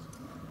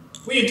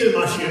 will you do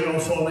my funeral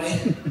for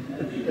me?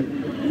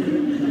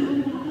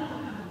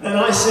 And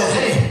I said,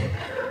 hey,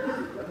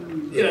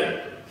 you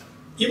know,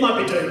 you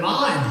might be doing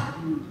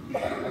mine.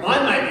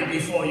 Mine may be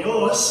before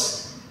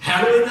yours.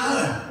 How do we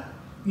know?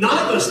 None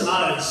of us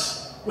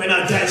knows when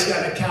our day's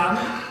going to come.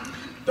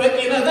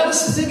 But, you know, that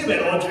was the thing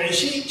about Audrey.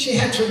 She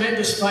had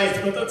tremendous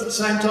faith, but at the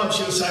same time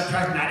she was so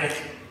pragmatic.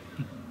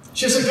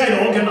 She was a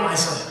great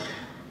organiser.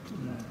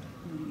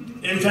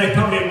 In fact,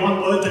 probably one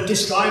word that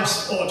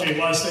describes Audrey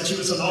was that she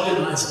was an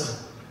organiser.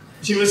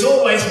 She was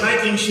always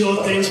making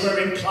sure things were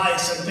in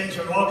place and things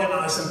were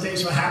organised and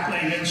things were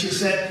happening. And she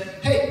said,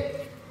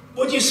 hey,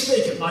 would you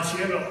speak at my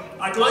funeral?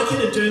 I'd like you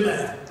to do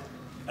that.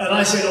 And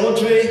I said,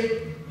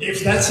 Audrey,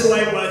 if that's the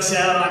way it works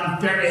out, I'm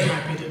very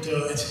happy to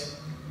do it.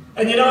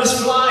 And you know, I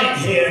was flying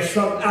here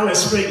from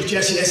Alice Springs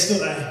just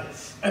yesterday.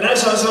 And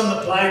as I was on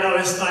the plane,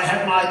 I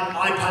had my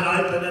iPad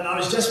open and I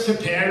was just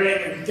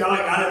preparing and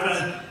going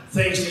over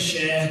things to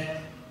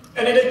share.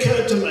 And it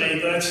occurred to me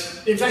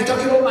that, in fact,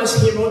 I could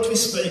almost hear Audrey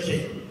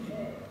speaking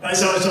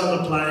as I was on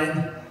the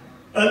plane.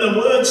 And the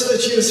words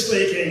that she was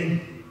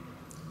speaking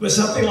were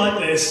something like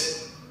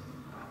this: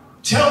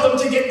 tell them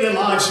to get their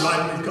lives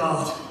right with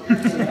God.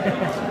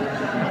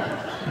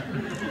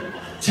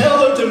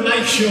 Tell them to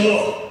make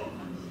sure.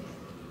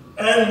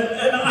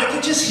 And I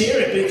could just hear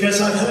it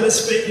because I've heard her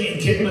speaking in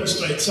Kidman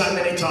Street so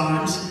many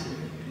times.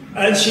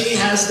 And she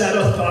has that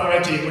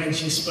authority when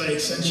she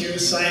speaks. And she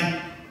was saying,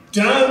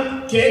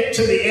 don't get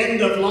to the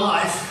end of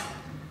life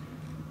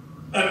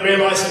and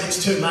realise that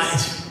it's too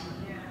late.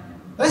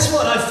 That's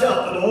what I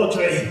felt that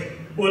Audrey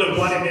would have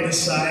wanted me to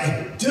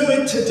say. Do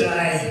it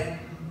today.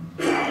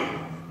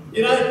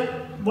 You know,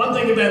 one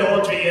thing about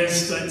Audrey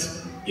is that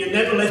you're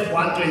never left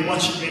wondering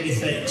what she really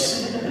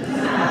thinks.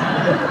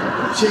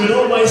 She would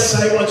always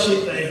say what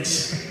she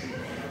thinks.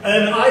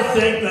 And I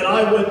think that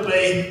I would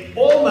be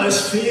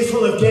almost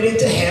fearful of getting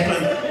to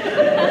heaven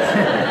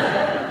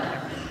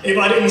if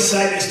I didn't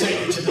say this to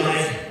you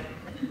today.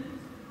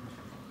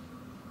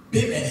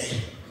 Be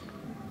ready.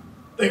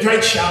 The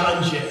great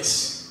challenge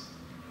is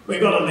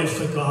we've got to live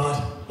for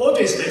God.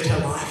 Audrey's lived her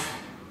life.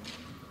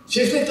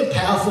 She's lived a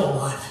powerful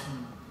life.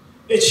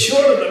 It's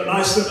shorter than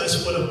most of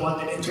us would have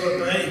wanted it to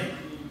have been.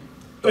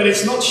 But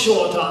it's not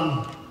short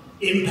on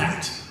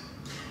impact.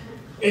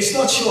 It's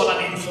not short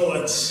on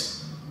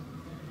influence.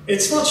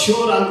 It's not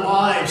short on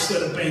lives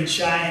that have been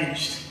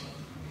changed.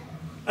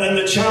 And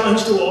the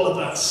challenge to all of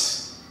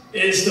us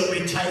is that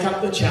we take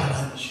up the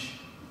challenge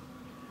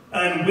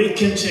and we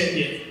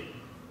continue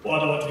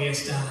what Audrey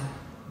has done.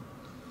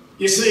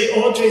 You see,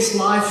 Audrey's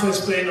life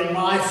has been a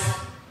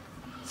life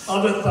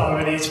of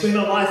authority. It's been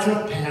a life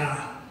of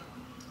power.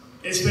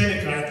 It's been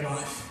a great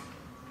life.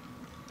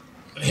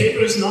 But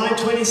Hebrews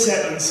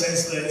 9:27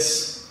 says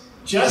this: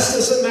 just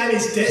as a man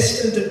is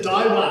destined to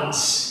die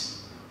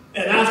once,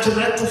 and after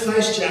that to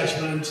face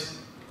judgment,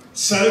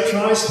 so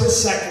Christ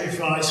was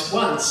sacrificed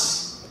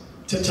once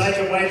to take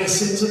away the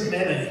sins of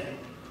many,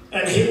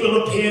 and he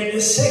will appear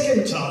the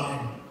second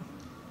time,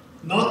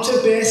 not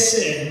to bear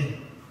sin,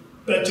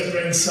 but to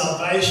bring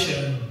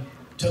salvation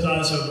to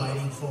those who are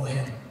waiting for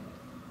him.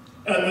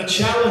 And the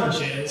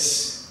challenge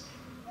is,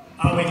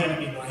 are we going to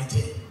be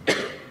waiting?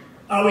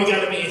 Are we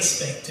going to be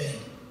expecting?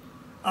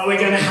 Are we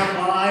going to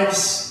have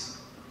lives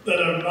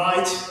that are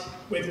right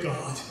with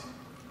God?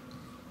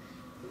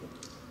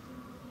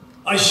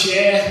 I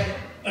share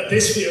at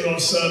this funeral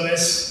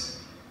service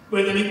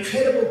with an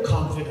incredible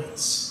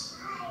confidence.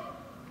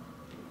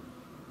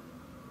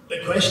 The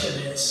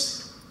question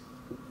is,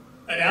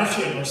 at our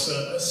funeral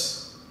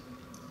service,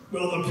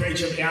 will the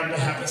preacher be able to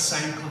have the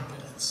same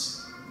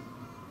confidence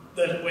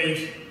that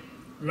we've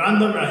run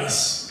the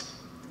race,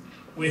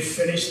 we've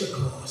finished the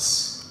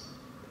course,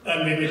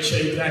 and we've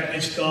achieved that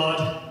which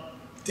God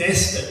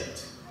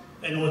destined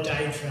and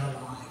ordained for our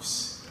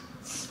lives?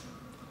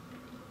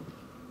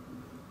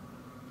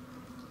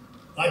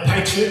 I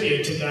pay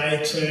tribute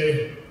today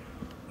to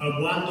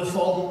a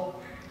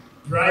wonderful,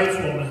 brave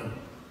woman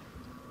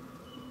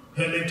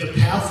who lived a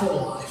powerful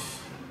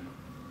life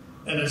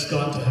and has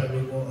gone to her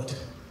reward.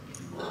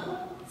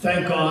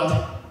 Thank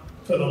God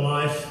for the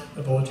life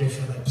of Audrey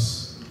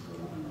Phillips.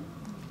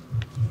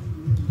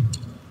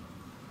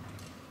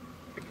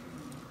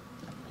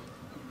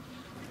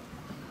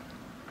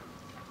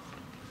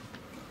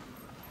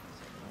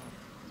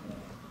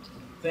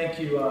 Thank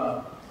you,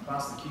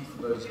 Pastor Keith,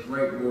 for those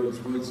great words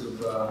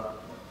of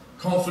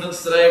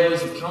confidence today,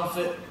 words of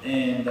comfort,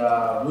 and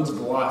words of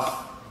life.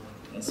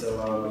 And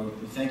so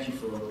we thank you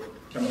for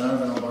coming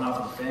over, and on behalf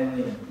of the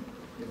family and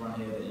everyone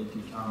here that you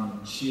could come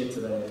and share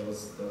today. That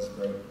was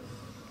great.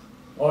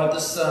 Well, at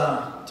this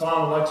time,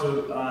 I'd like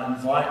to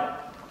invite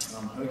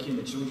Hoki and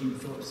the children, the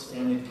Phillips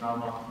family, to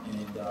come up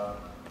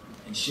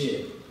and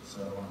share.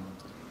 So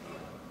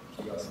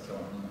you guys can come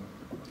on.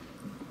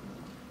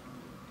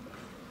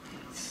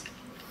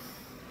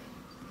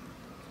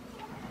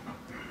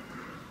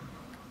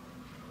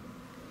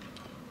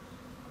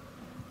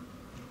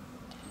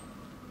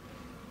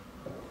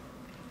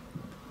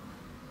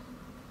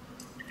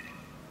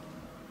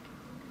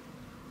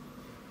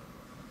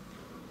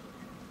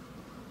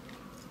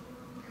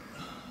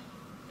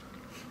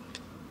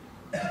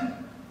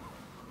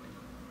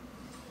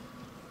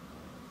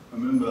 I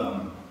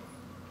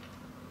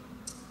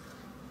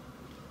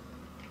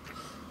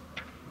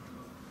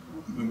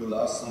remember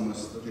last time I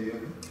stood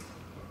here,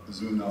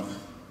 as we know,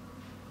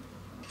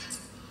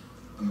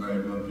 I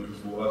married my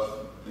beautiful wife.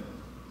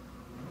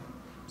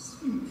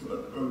 Sitting in the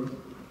front row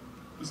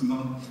was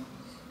Mum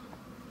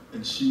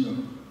and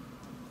Sheena.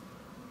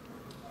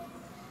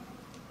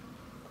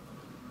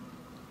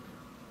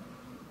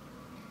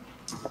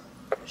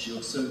 she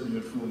looked so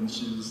beautiful, and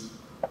she was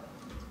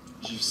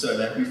so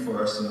happy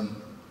for us, and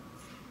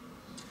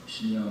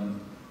she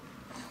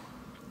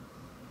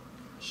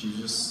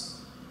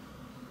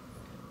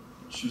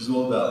was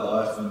all about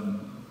life and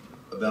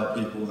about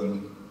people,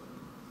 and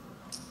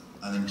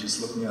I think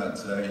just looking at it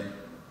today,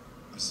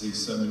 I see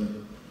so many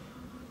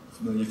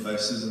familiar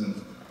faces and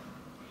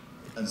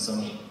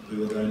some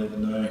people I don't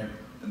even know.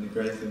 And the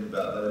great thing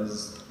about that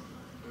is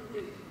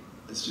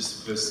it's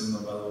just the person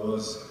my mother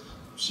was.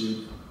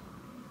 She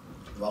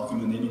would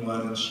welcome in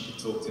anyone, and she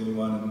could talk to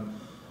anyone, and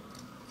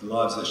the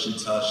lives that she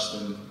touched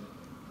and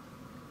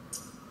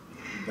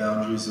the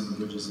boundaries and the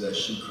bridges that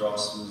she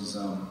crossed was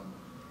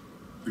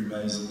pretty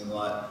amazing. And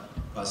like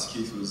Pastor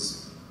Keith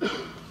was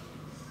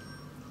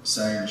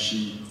saying,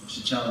 she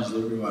challenged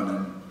everyone,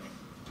 and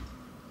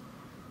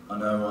I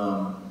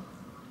know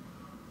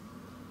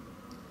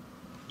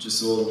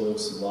just all the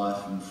walks of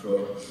life, and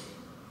for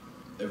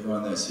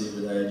everyone that's here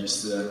today,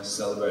 just to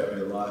celebrate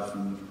her life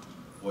and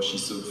what she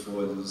stood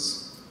for, it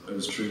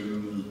was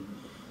true.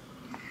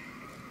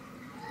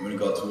 When we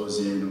got towards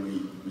the end,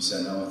 we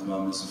sat down with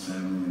Mum as a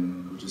family,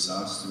 and we just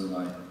asked her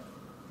like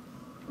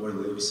what her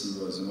legacy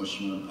was and what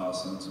she wanted to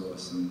pass on to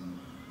us, and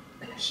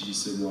she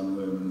just said one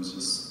word, and it's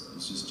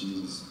just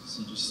Jesus.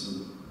 She just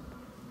said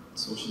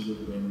it's all she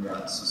ever been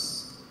about. It's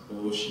just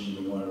all she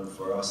ever wanted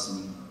for us,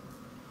 and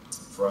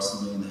for us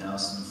to be in the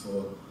house, and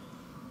for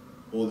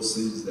all the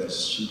seeds that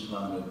she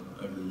planted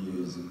over the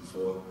years, and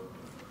for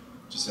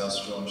just how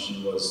strong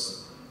she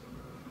was.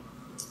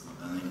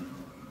 I think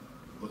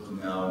looking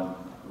now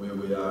where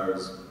we are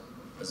as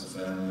a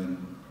family,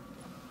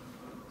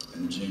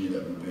 and the journey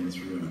that we've been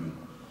through, and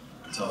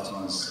the tough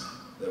times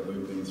that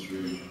we've been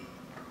through,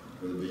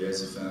 whether it be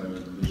as a family or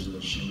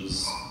individually, she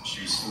was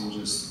still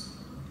just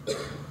in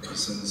the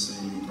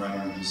seat and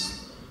praying,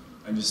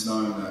 and just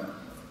knowing that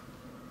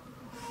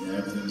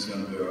everything's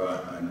going to be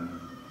alright. And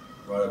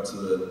right up to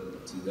the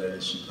day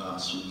that she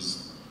passed,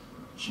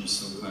 she was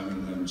still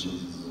claiming the name of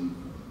Jesus, and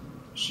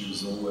she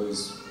was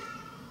always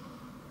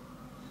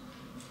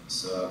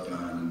so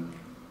outgoing, and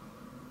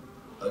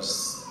I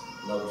just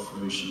love her for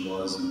who she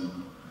was, and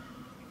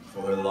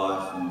for her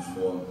life, and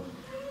for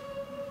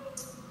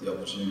the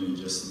opportunity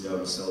just to be able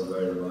to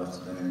celebrate her life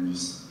today. And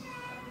just,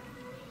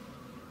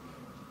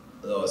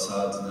 although it's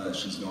hard to know that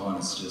she's gone,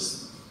 it's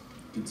just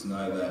good to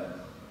know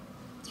that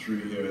through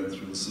her and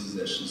through the seeds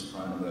that she's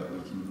planted, that we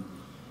can,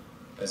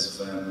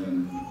 as a family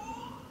and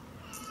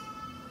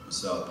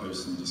myself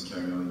personally, just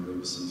carry on the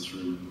legacy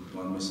through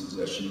one message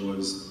that she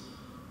always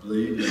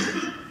believed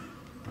in,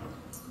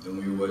 and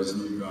we always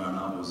knew growing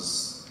up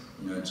was,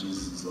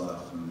 Jesus'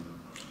 life. And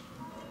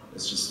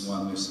it's just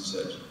one message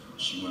that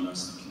she wanted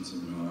us to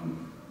continue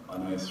on. I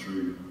know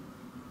through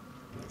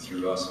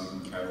us we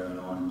can carry that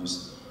on and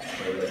just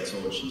play that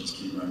torch and just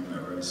keep running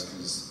that race,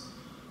 because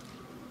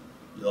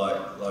like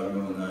we all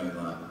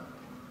know,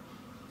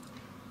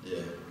 if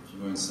you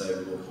weren't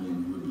saved walking in,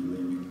 you would be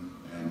leaving.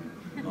 And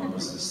Mum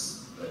was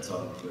just that type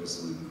of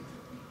person, and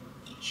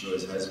she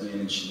always has been,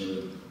 and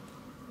she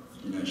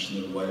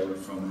never wavered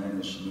from that,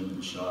 and she never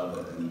be shy of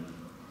it. And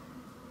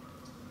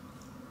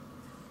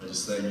I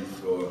just thank you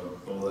for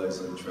all those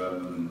that have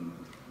travelled and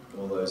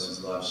all those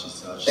whose lives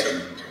she's touched.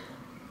 And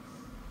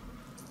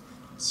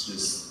it's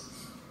just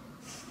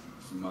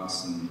from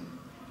us and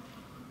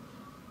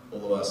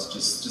all of us,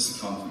 just a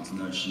comfort to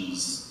know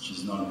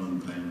she's not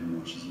in pain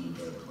anymore. She's in a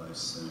better place.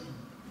 So,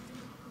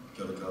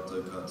 kia ora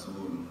koutou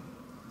katoa, and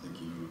thank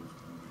you.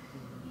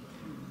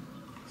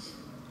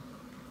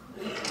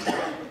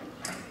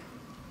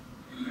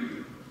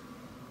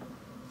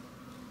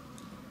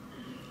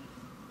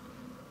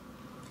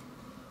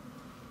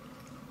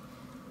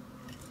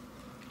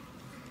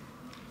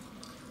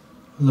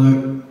 Hello,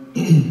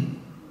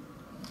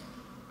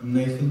 I'm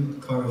Nathan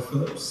Kyra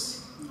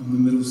Phillips. I'm the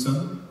middle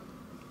son.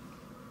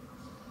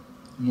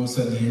 I'm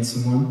also the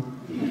handsome one.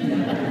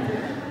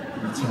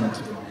 I'm the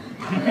talented one.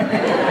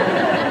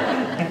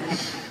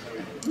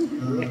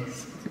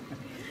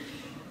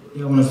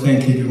 I want to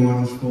thank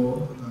everyone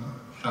for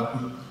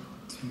helping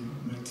to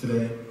make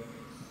today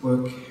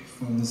work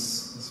from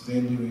this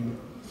venue, and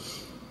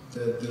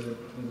the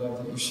love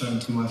that you've shown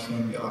to my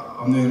family.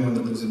 I'm the only one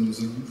that lives in New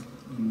Zealand,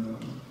 and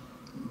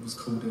it was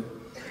cool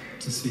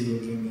to see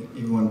everything that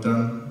everyone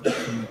done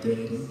from my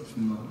dad and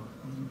from my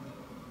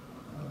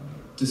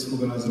just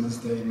organising this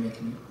day and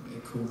making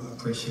it cool. I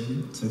appreciate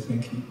it, so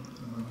thank you.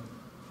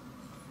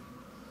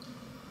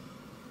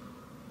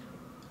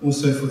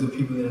 Also for the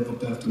people that have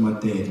looked after my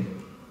dad,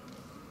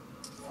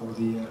 for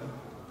the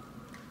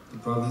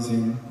brothers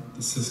and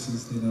the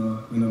sisters that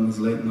went on these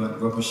late night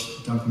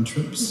rubbish dumping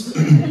trips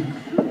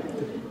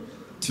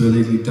to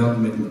illegally dump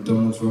them at the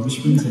McDonald's rubbish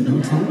bins at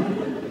night time.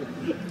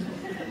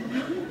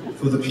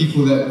 For the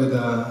people that would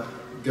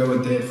go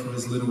with Dad for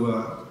his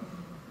little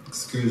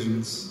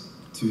excursions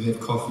to have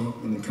coffee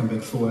and then come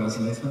back 4 hours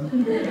later.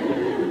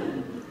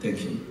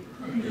 Thank you.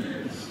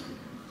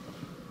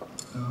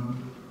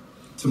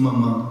 To my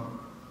mum,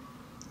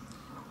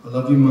 I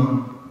love you,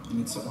 Mum,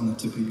 and it's an honour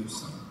to be your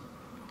son.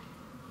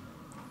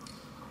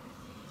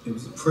 It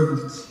was a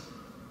privilege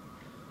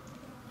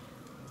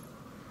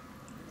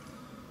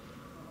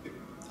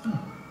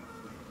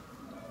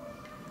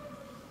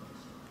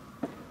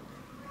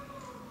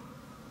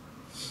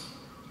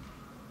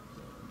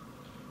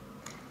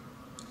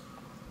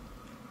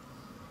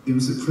It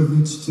was a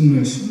privilege to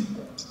nurse you,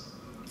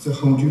 to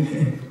hold your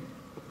hand,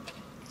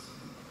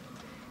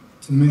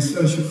 to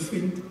massage your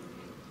feet,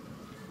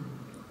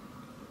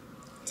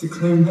 to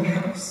clean the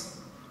house.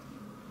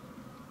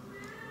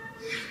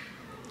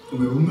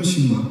 We will miss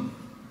you, Mom,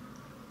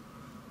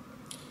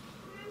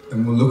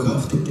 and we'll look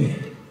after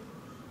Dad.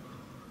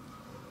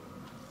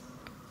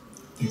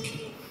 Thank you.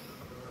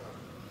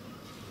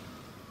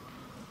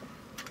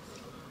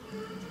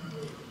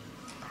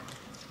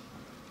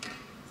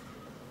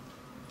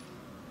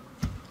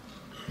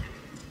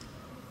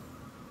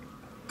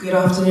 Good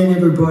afternoon,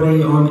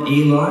 everybody. I'm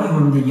Eli.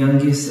 I'm the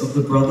youngest of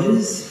the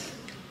brothers.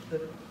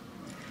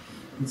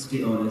 Let's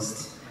be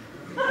honest.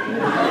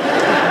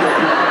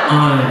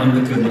 I am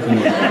the good-looking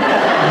one.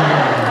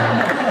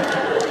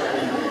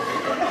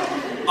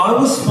 I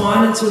was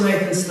fine until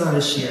Nathan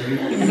started sharing.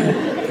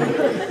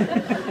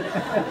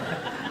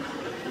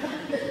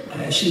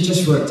 I actually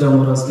just wrote down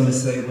what I was going to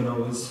say when I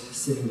was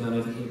sitting down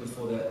over here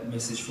before that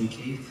message from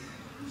Keith.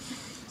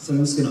 So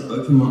I'm just going to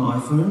open my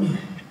iPhone.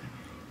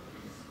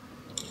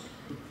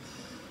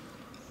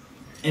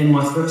 And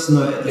my first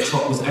note at the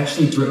top was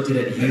actually directed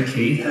at you,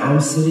 Keith. I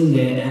was sitting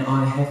there and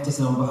I have to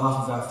say on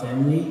behalf of our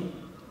family,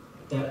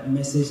 that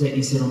message that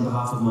you said on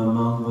behalf of my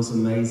mum was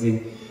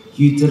amazing.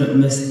 You didn't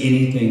miss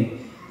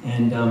anything.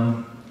 And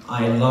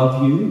I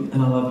love you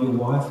and I love your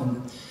wife.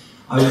 And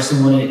I also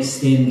want to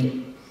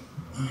extend...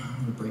 I'm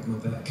going to break my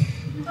back.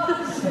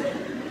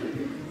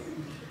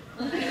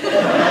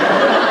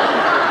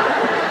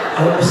 I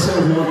also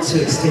want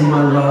to extend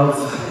my love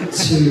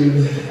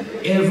to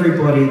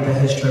everybody that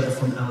has travelled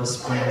from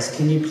Alice Springs.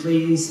 Can you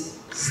please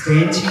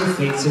stand to your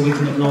feet so we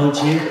can acknowledge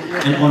you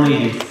and honour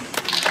you?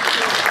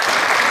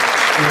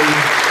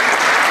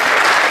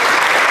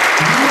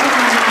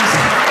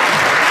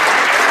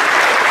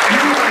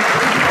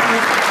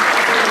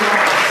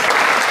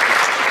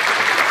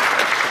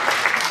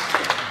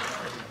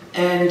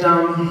 And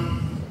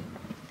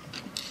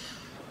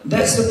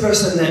that's the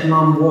person that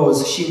Mum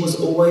was. She was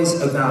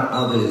always about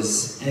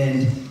others,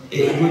 and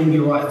it wouldn't be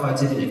right if I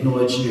didn't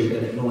acknowledge you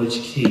and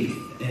acknowledge Keith.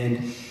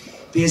 And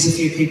there's a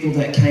few people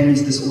that came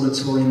into this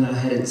auditorium that I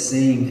hadn't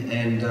seen,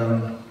 and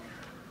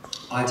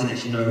I didn't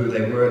actually know who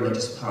they were, and they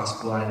just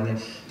passed by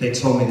and they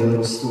told me their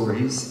little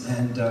stories.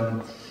 And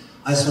I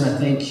just want to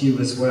thank you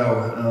as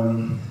well.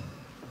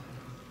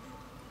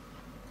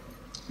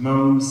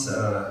 Mum's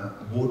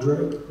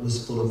wardrobe was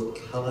full of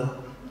colour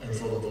and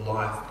full of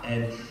life,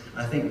 and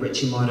I think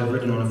Richie might have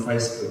written on a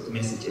Facebook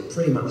message, it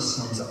pretty much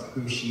sums up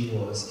who she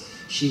was.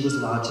 She was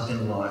larger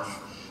than life.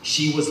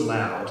 She was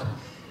loud.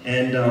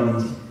 And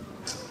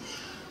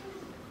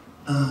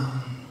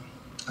I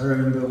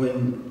remember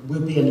when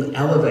we'd be in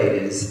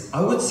elevators,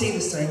 I would see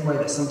the same way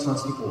that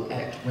sometimes people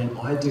act when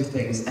I do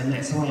things, and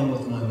that's how I am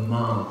with my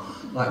mum.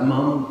 Like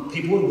Mum,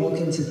 people would walk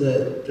into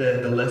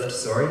the lift,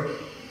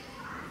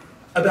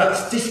 about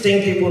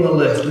 15 people in the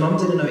lift. Mum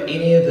didn't know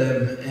any of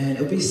them, and it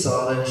would be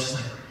silent. She's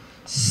like,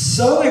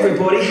 "So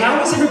everybody, how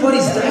was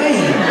everybody's day?"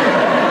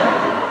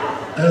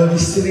 And I'll be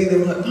sitting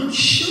there like, "Mum,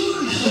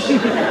 shush.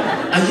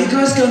 Are you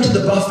guys going to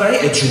the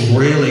buffet? It's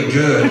really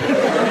good."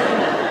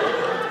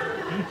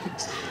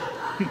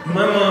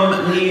 My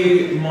mum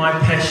knew my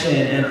passion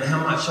and how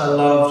much I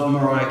loved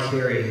Mariah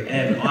Carey,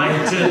 and I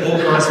did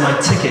organise my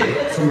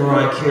ticket for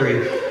Mariah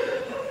Carey.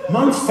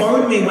 Mum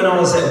phoned me when I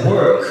was at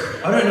work.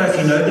 I don't know if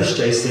you know this,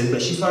 Jason,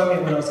 but she phoned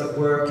me when I was at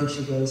work, and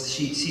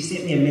she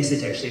sent me a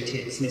message, actually, a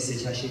text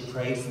message, how she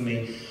prayed for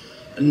me.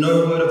 And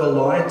no word of a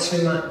lie,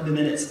 2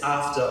 minutes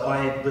after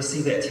I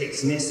received that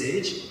text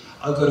message,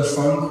 I got a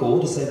phone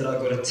call to say that I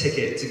got a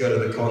ticket to go to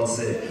the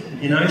concert.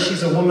 You know,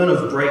 she's a woman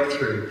of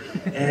breakthrough.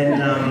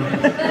 And,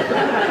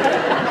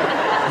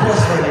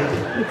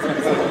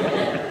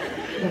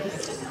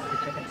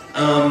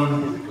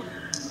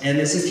 and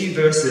there's a few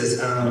verses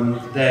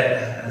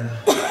that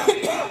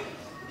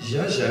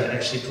Jaja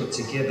actually put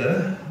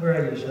together. Where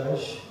are you,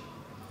 Jaj?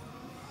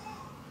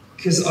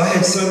 Because I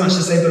had so much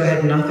to say, but I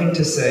had nothing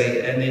to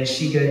say. And then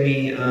she gave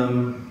me,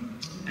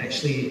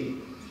 actually,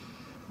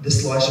 the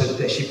slideshow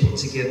that she put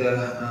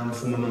together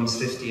for my mum's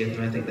 50th,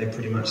 and I think they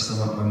pretty much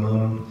sum up my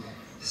mum.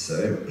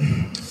 So,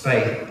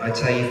 faith. I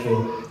tell you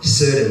for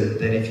certain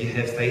that if you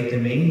have faith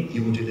in me,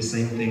 you will do the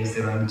same things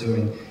that I'm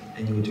doing,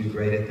 and you will do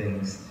greater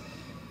things.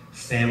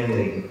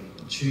 Family.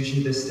 Choose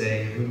you this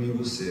day whom you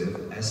will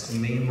serve. As for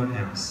me and my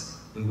house,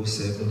 we will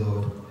serve the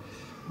Lord.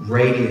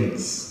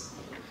 Radiance.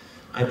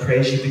 I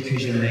praise you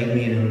because you made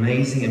me in an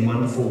amazing and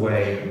wonderful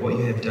way. What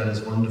you have done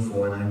is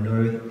wonderful, and I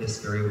know this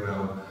very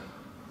well.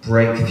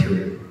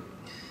 Breakthrough.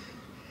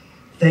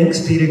 Thanks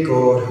be to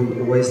God who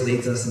always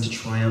leads us into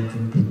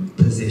triumphant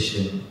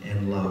possession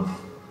and love.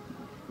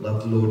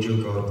 Love the Lord your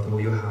God with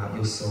all your heart,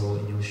 your soul,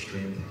 and your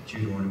strength.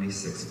 Deuteronomy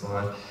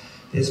 6:5.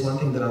 There's one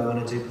thing that I want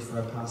to do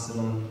before I pass it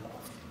on.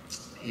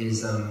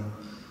 Is I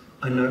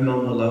know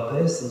Mum will love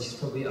this, and she's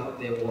probably up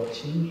there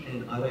watching,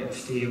 and I don't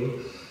feel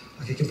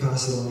like I can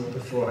pass it on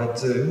before I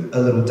do a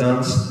little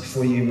dance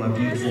for you, my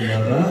beautiful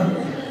mother.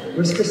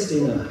 Where's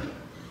Christina?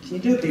 Can you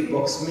do a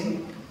beatbox for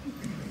me?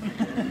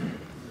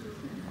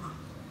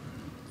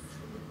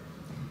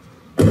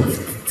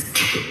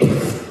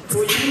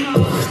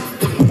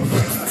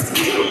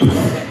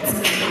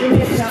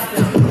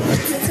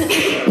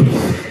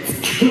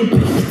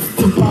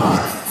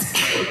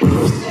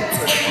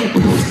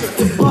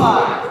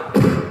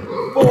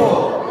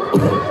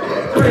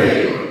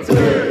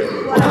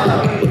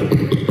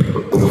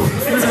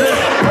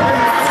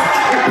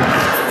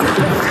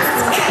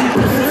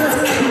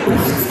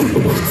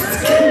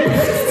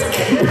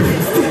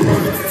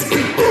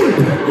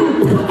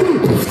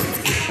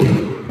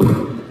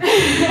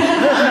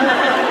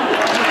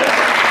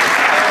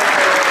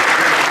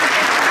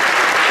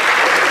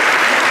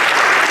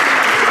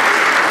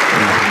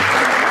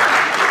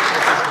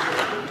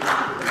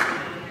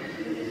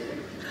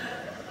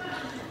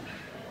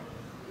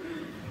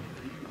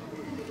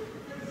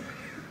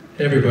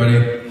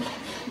 everybody.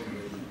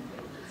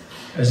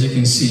 As you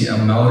can see,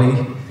 I'm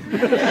Maori.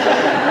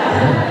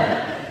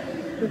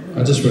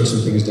 I just wrote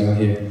some things down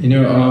here. You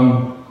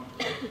know,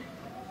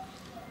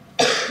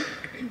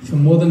 for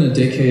more than a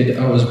decade,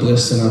 I was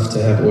blessed enough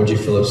to have Audrey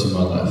Phillips in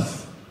my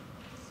life.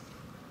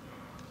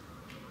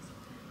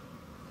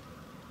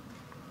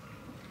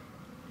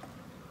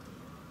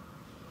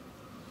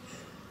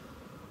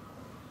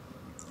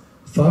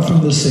 Far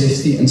from the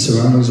safety and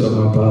surroundings of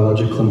my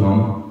biological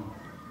mum,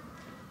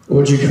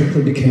 Audrey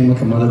quickly became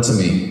like a mother to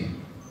me.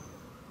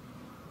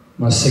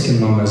 My second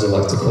mum, as I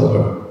like to call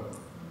her.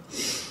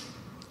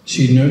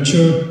 She'd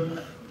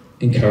nurture,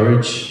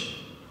 encourage,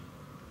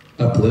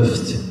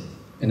 uplift,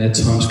 and at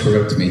times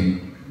correct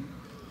me.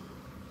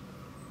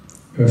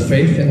 Her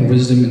faith and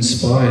wisdom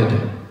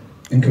inspired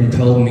and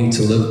compelled me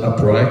to live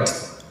upright,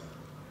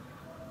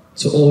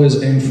 to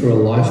always aim for a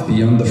life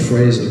beyond the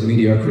phrase of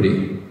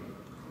mediocrity.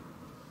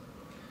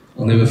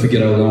 I'll never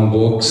forget our long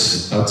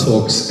walks, our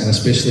talks, and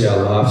especially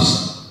our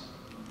laughs.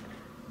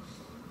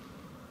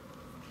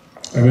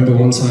 I remember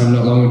one time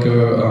not long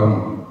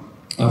ago,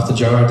 after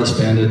Jara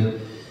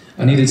disbanded,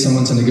 I needed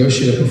someone to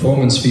negotiate a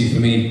performance fee for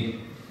me,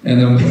 and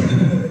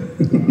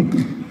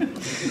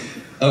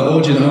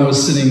Audrey and I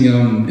was sitting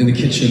in the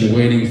kitchen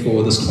waiting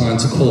for this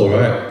client to call,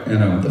 right?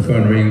 And the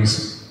phone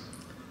rings.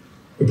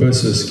 We're both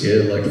so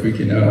scared, like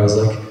freaking out. I was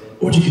like,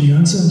 Audrey, can you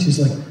answer? And she's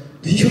like,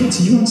 you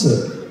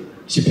answer.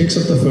 She picks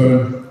up the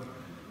phone.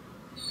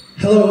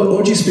 Hello,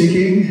 Audrey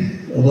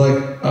speaking.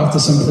 Like, after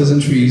some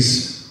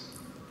pleasantries,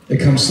 it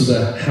comes to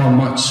the how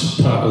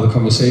much part of the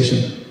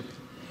conversation.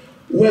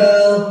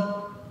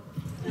 Well,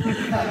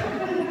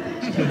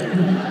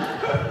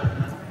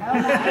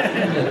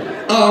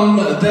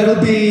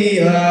 that'll be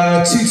 2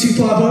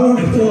 pavo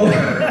for...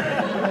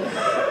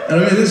 I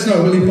mean, this is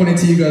not really funny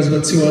to you guys,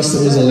 but to us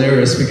it was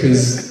hilarious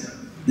because,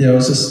 yeah, it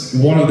was just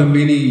one of the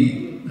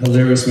many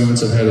hilarious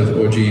moments I've had with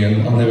Audrey,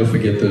 and I'll never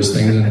forget those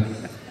things. And,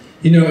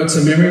 you know, it's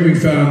a memory we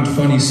found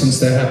funny since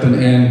that happened,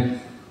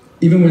 and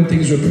even when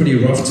things were pretty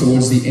rough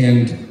towards the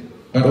end,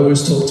 I'd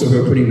always talk to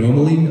her pretty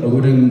normally. I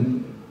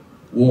wouldn't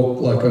walk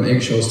like on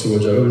eggshells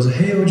towards her. I was like,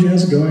 hey Audrey,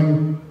 how's it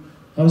going?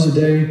 How's your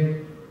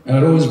day? And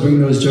I'd always bring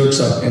those jokes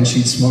up and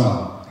she'd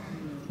smile,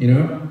 you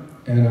know?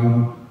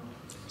 And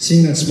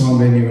seeing that smile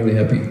made me really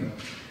happy.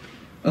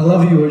 I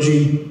love you,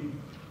 Audrey.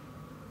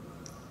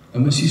 I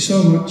miss you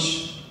so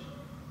much.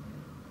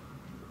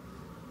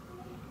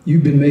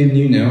 You've been made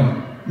new now.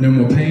 No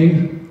more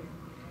pain.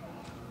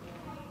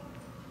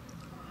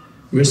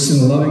 Rest in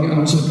the loving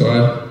arms of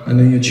God. I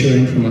know you're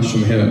cheering from us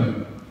from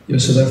heaven. Your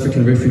South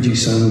African refugee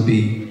son will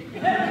be.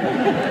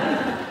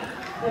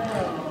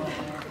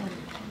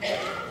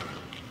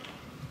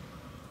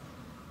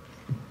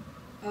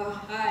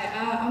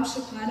 Hi, I'm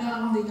Shakana.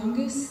 I'm the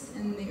youngest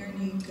and the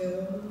only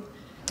girl.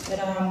 But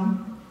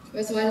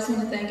first of all, I just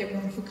want to thank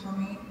everyone for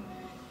coming.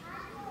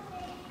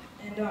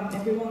 And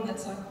everyone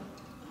that's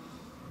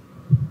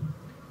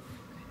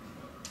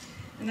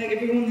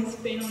everyone that's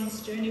been on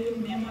this journey with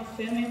me and my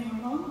family and my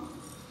mom.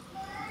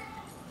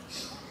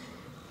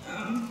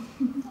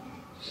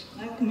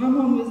 Like my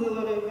mom was a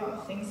lot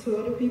of things to a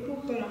lot of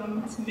people, but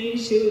to me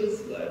she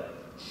was like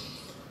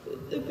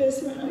the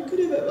best friend I could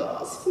have ever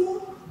asked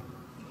for.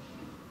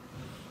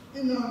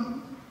 And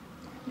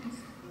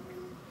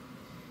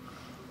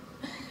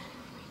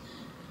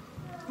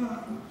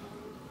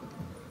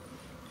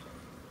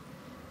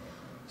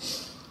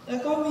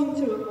like I've been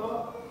through a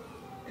lot.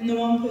 And the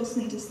one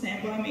person to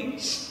stand by me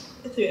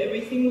through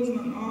everything was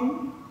my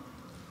mom.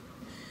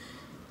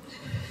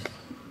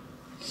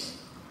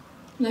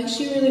 Like,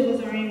 she really was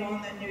the only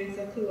one that knew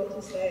exactly what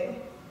to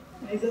say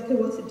and exactly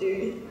what to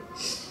do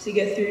to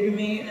get through to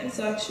me. And it's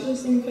like she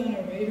was some kind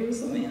of reader or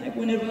something. Like,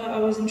 whenever I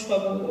was in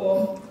trouble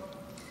or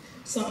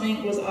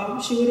something was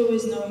up, she would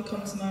always know and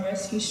come to my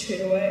rescue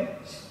straight away.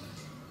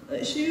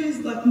 Like, she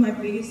was like my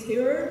biggest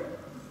hero.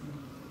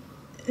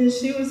 And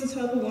she was the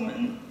type of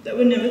woman that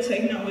would never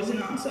take no as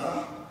an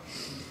answer.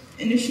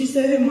 And if she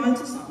set her mind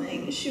to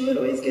something, she would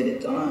always get it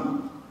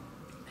done.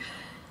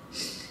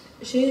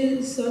 She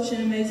is such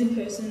an amazing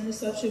person and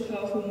such a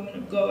powerful woman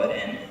of God.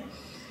 And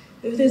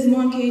if there's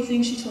one key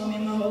thing she told me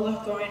in my whole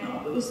life growing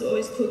up, it was to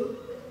always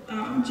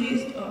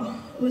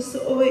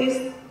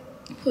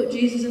put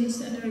Jesus in the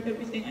center of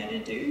everything I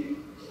did do.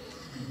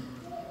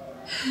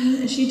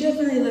 And she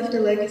definitely left a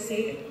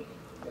legacy.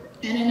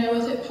 And I know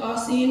with her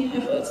passing, I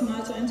felt it's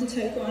my time to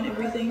take on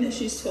everything that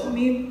she's taught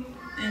me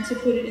and to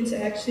put it into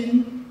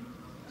action.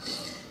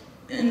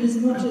 And as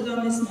much as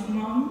I miss my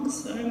mum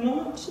so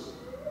much,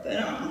 but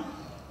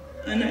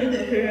I know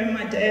that her and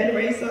my dad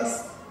raised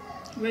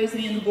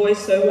me and the boys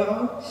so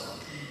well.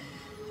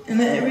 And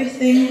that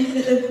everything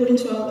that they've put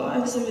into our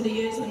lives over the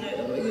years, I know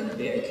that we're going to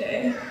be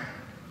okay.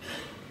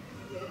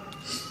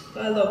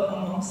 But I love my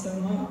mum so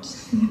much.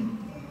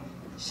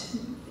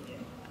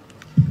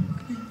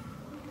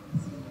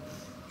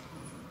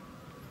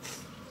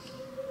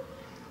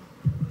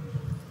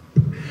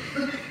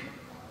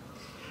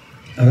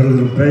 A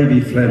little baby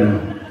flannel.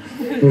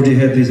 Audrey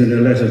had these in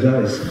her latter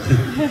days.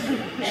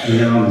 And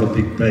now I'm the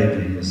big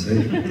baby, you see.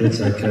 That's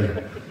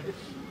okay.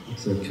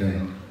 It's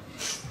okay.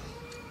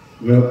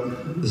 Well,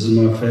 this is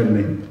my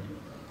family.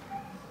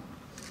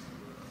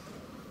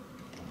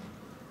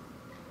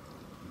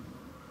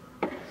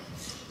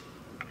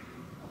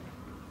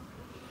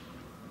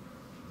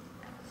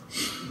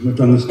 We've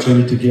done this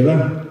journey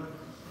together.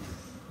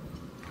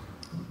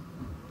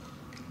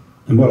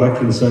 And what I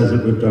can say is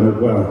that we've done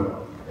it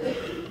well.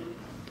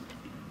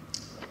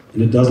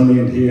 And it doesn't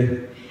end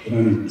here,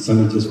 it's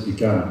only just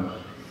begun.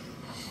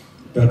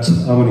 But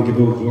I want to give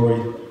all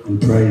glory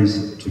and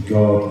praise to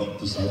God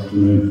this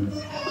afternoon.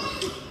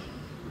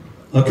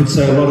 I could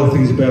say a lot of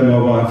things about my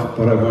wife,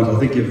 but I won't. I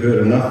think you've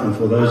heard enough, and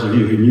for those of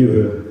you who knew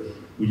her,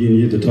 you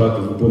knew the type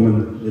of a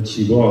woman that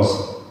she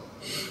was.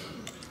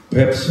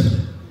 Perhaps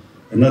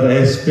another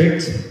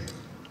aspect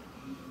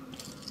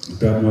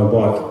about my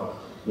wife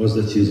was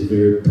that she was a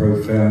very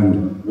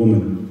profound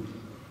woman.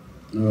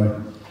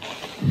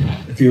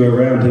 If you were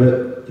around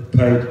her, it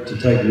paid to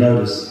take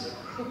notice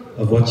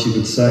of what she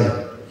would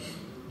say,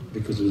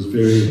 because it was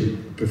very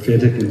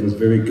prophetic, it was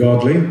very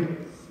godly,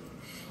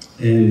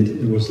 and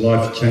it was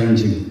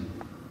life-changing.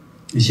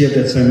 And she had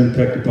that same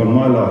impact upon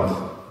my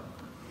life.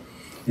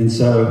 And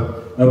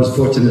so I was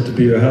fortunate to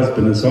be her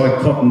husband, and so I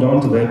cottoned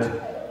onto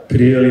that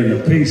pretty early in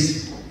the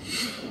piece.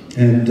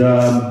 And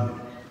I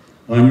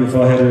knew if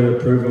I had her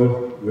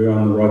approval, we were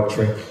on the right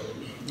track.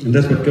 And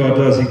that's what God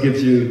does. He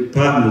gives you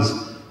partners,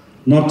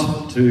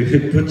 not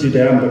to put you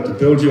down, but to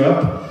build you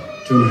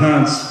up, to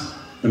enhance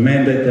the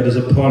mandate that is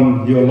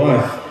upon your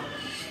life.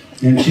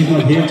 And she's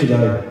not here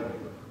today,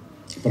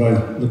 but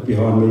I look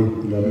behind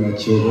me, and my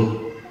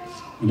children,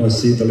 and I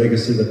see the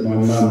legacy that my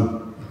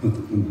mum,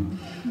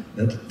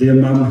 that their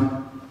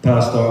mum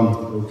passed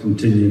on, will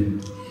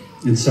continue.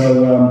 And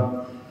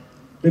so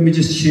let me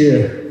just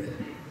share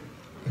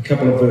a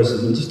couple of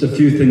verses and just a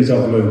few things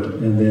I've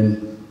learned, and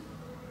then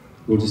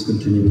we'll just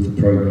continue with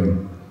the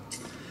program.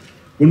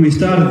 When we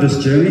started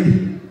this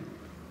journey,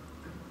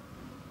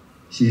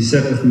 she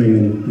sat with me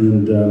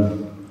and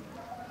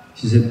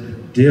she said,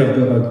 "Dear,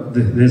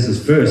 there's this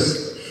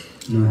verse."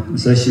 And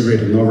so she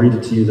read it, and I'll read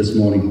it to you this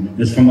morning.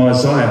 It's from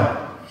Isaiah.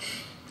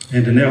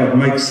 And now it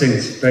makes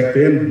sense. Back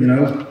then,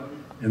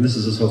 and this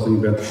is this whole thing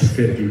about the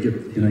prophetic. You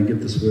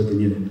get this word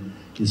and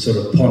you sort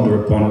of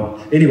ponder upon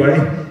it. Anyway,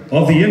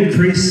 of the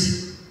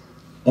increase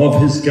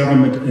of his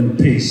government and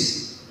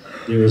peace,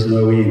 there is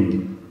no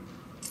end.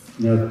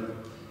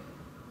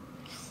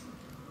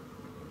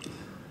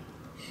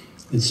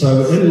 And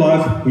so in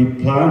life we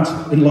plant,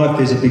 in life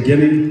there's a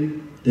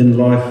beginning, in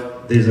life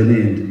there's an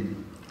end.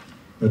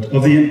 But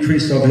of the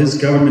increase of his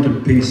government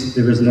and peace,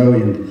 there is no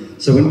end.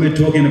 So when we're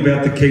talking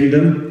about the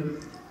kingdom,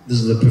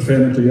 this is the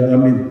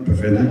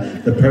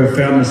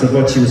profoundness of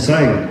what she was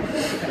saying.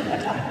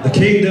 The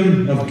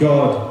kingdom of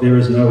God, there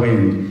is no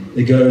end.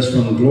 It goes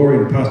from glory,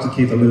 and Pastor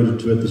Keith alluded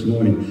to it this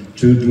morning,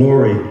 to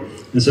glory.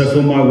 And so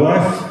for my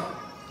wife,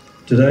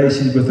 today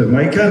she's with her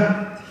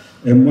Maker,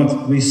 and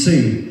what we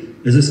see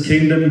is this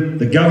kingdom,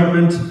 the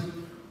government,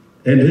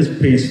 and his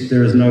peace,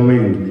 there is no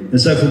end. And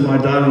so for my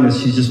darling,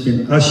 she's just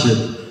been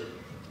ushered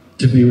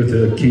to be with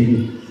her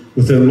King,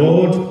 with her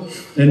Lord,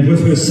 and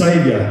with her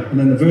Saviour. And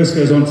then the verse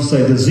goes on to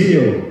say, the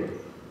zeal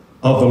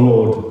of the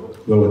Lord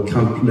will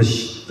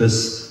accomplish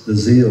this, the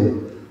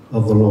zeal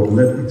of the Lord. And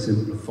that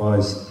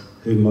exemplifies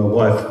who my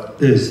wife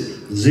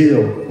is,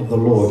 zeal of the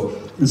Lord.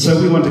 And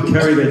so we want to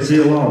carry that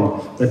zeal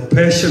on, that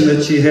passion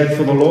that she had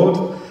for the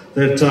Lord,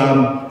 that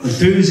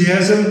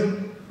enthusiasm.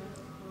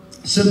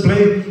 Simply,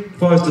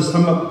 if I was to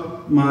sum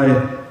up my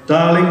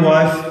darling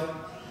wife,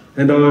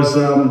 and I was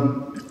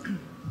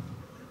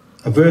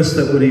a verse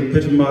that would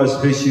epitomise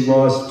who she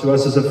was to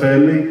us as a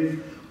family.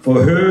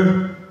 For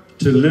her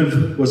to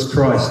live was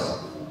Christ,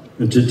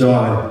 and to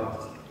die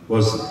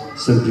was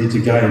simply to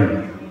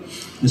gain.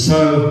 And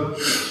so,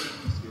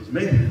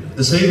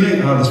 this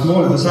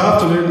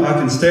afternoon, I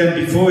can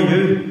stand before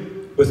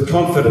you with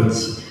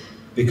confidence,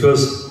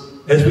 because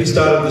as we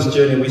started this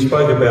journey, we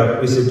spoke about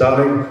it. We said,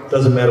 darling,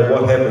 doesn't matter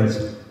what happens,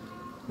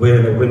 we're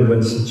in a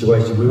win-win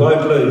situation. We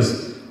won't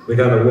lose, we're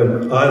going to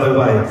win either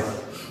way.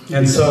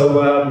 And so,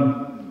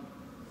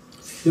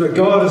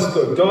 God is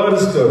good. God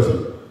is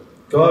good.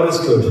 God is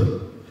good.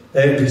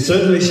 And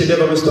certainly she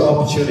never missed an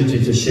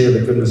opportunity to share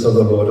the goodness of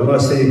the Lord. And I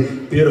see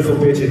beautiful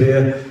Betty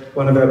there,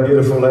 one of our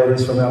beautiful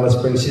ladies from Alice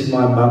Springs. She's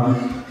my mum.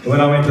 And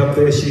when I went up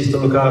there, she used to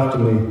look after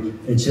me.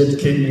 And she'd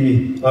keep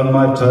me on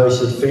my toes.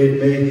 She'd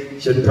feed me.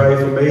 She'd pray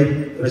for me.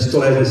 And it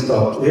still hasn't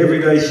stopped. Every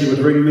day she would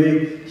ring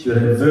me. She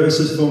would have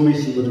verses for me.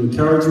 She would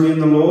encourage me in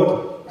the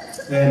Lord.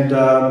 And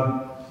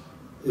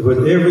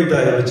every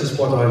day, it was just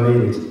what I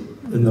needed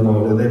in the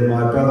Lord. And then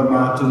my brother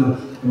Martin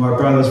and my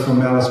brothers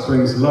from Alice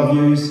Springs, love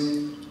yous.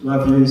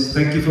 Love yous.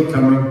 Thank you for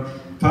coming.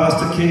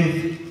 Pastor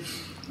Keith,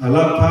 I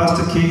love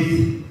Pastor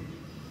Keith.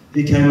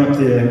 He came up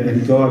there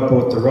and God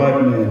brought the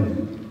right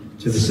man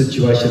to the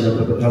situation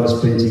of Alice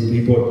Springs.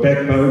 He brought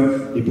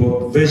backbone, he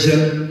brought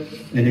vision,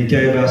 and he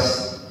gave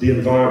us the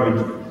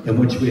environment in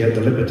which we had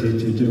the liberty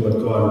to do what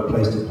God had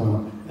placed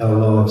upon our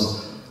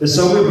lives. And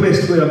so we're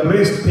blessed. We are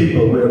blessed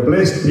people. We are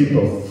blessed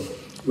people.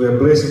 We're a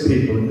blessed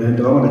people, and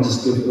I want to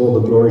just give all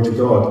the glory to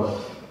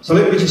God. So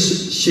let me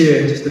just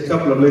share just a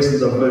couple of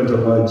lessons I've learned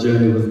on my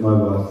journey with my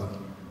wife.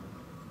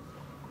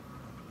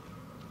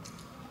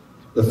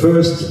 The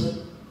first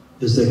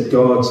is that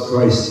God's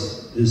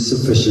grace is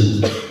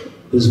sufficient.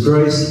 His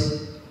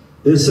grace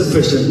is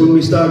sufficient. When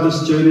we started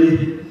this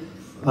journey,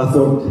 I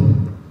thought,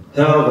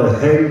 how the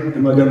heck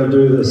am I going to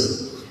do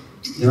this?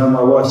 You know,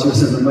 my wife, she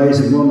was an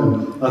amazing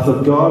woman. I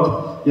thought,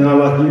 God, you know,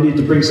 like you need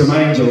to bring some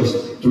angels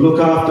to look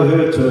after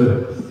her,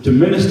 to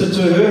minister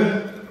to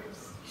her.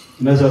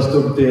 And as I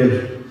stood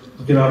there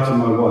looking after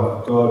my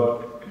wife,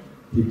 God,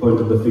 he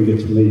pointed the finger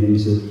to me and he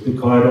said,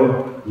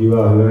 Kairo, you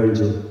are her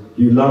angel.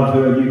 You love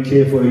her, you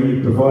care for her,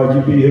 you provide,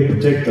 you be her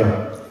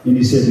protector. And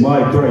he said,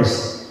 my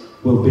grace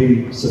will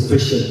be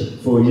sufficient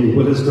for you.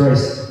 Well, his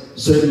grace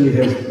certainly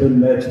has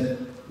been that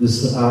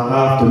this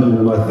afternoon,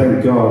 and I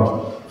thank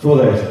God for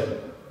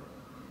that.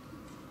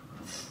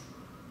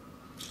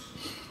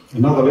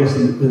 Another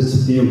lesson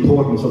is the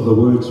importance of the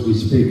words we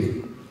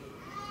speak.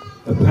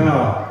 The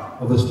power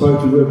of the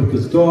spoken word,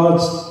 because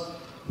God's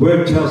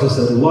word tells us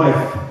that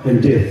life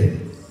and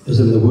death is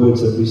in the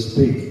words that we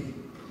speak.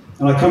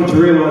 And I come to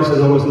realize as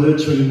I was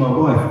nurturing my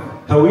wife,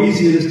 how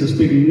easy it is to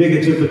speak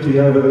negativity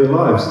over their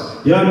lives.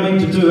 You don't mean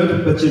to do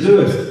it, but you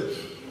do it.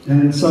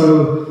 And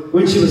so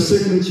when she was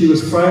sick and she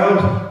was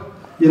frail,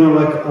 you know,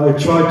 like I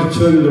tried to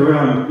turn it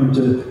around and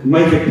to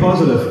make it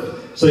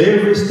positive. So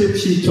every step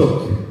she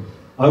took,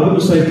 I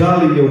wouldn't say,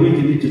 darling, you're weak,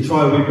 you need to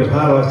try a wee bit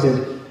harder. I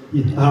said,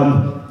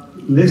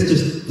 let's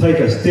just take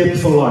a step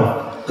for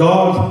life.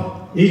 God,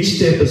 each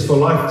step is for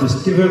life.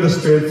 Just give her the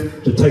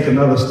strength to take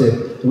another step.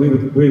 And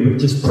we would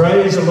just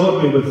praise the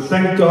Lord. We would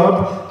thank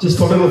God just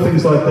for little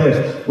things like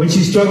that. When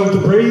she struggled to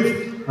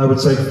breathe, I would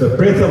say, the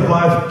breath of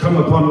life come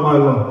upon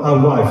our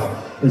life.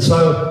 And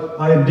so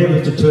I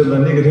endeavoured to turn the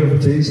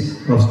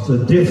negativities of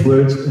the death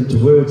words into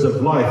words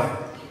of life.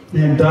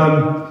 And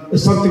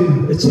it's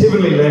something, it's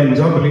heavenly language.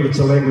 I believe it's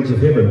a language of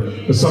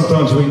heaven. But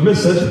sometimes we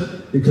miss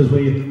it because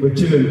we're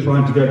too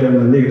inclined to go down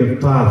the negative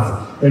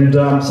path. And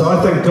so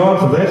I thank God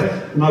for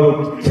that. And I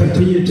will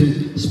continue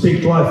to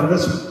speak life. And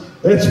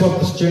that's what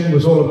this journey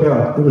was all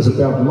about. It was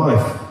about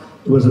life.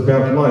 It was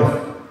about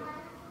life.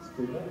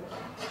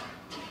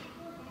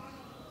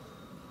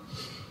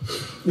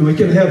 And we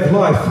can have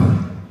life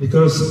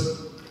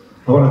because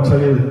I want to tell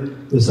you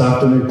this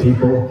afternoon,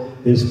 people,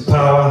 there's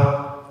power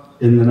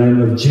in the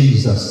name of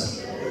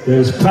Jesus.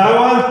 There's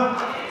power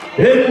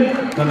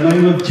in the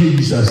name of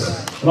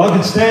Jesus. And I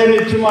could stand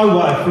there to my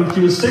wife when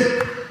she was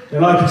sick,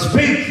 and I could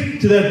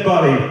speak to that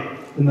body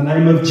in the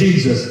name of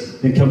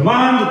Jesus and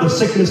command the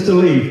sickness to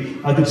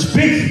leave. I could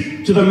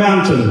speak to the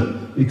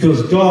mountain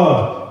because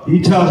God,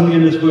 he tells me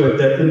in his word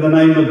that in the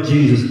name of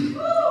Jesus,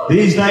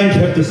 these names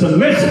have to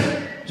submit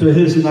to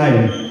his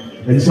name.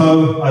 And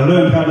so I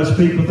learned how to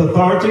speak with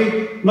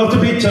authority, not to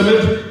be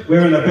timid.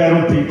 We're in a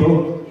battle,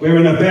 people. We're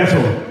in a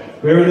battle.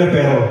 We're in a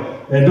battle.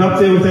 And up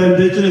there with the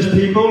indigenous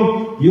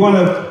people, you want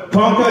to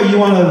conquer, you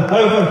want to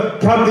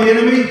overcome the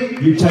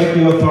enemy, you take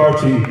the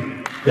authority.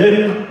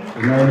 In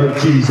the name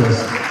of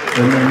Jesus.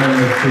 In the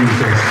name of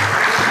Jesus.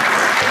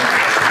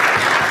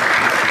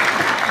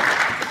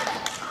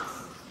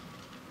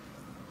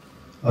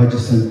 I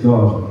just thank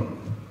God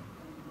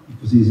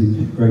because he's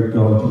a great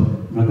God.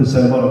 And I could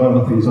say a lot of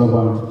other things, I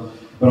won't.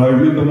 But I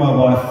remember my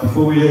wife,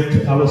 before we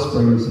left Alice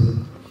Springs,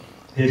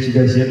 here she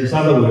goes, she had this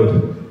other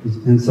word.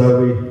 And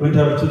so we went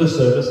over to the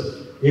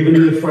service. Even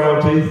in the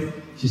frailty,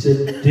 she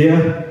said,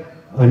 dear,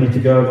 I need to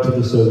go over to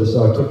the service.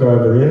 So I took her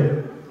over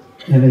there.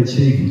 And then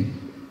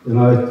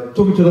I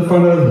took her to the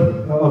front of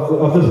the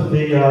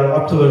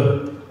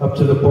up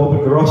to the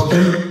pulpit, the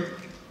rostrum.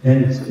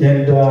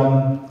 And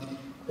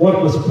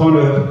what was upon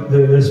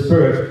her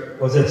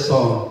spirit was that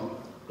song.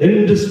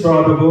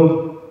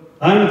 Indescribable,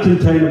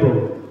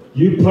 uncontainable.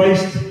 You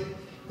placed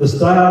the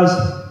stars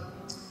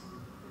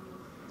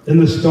in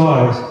the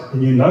skies,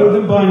 and you know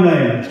them by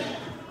name.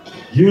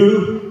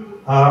 You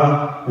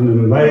are an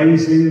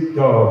amazing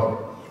God.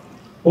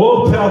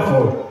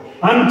 All-powerful,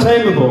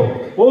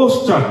 untamable,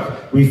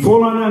 awestruck, we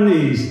fall on our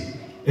knees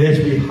as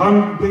we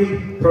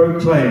humbly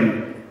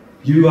proclaim,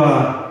 you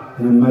are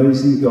an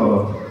amazing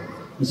God.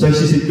 And so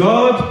she said,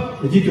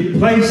 God, if you could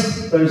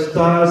place those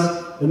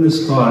stars in the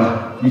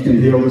sky, you can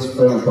heal this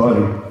frail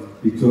body,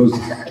 because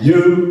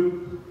you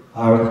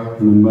are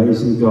an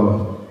amazing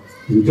God.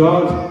 And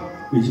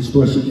God, we just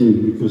worship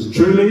you, because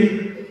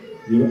truly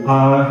you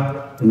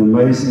are an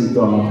amazing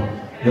God.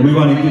 And we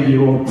want to give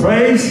you all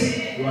praise,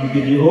 we want to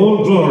give you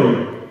all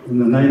glory in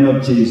the name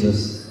of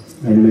Jesus.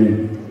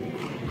 Amen.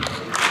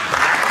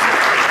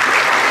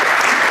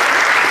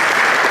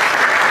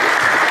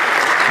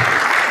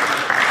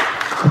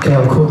 Okay,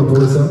 I'll call the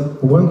boys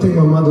up. One thing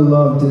my mother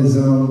loved is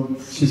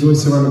she's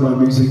always surrounded by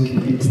music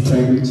and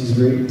entertainment. She's a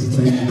very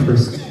entertaining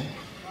person.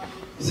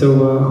 So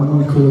I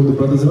want to call the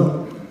brothers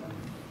up.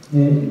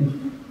 And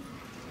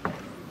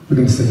we're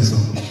going to sing a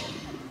song.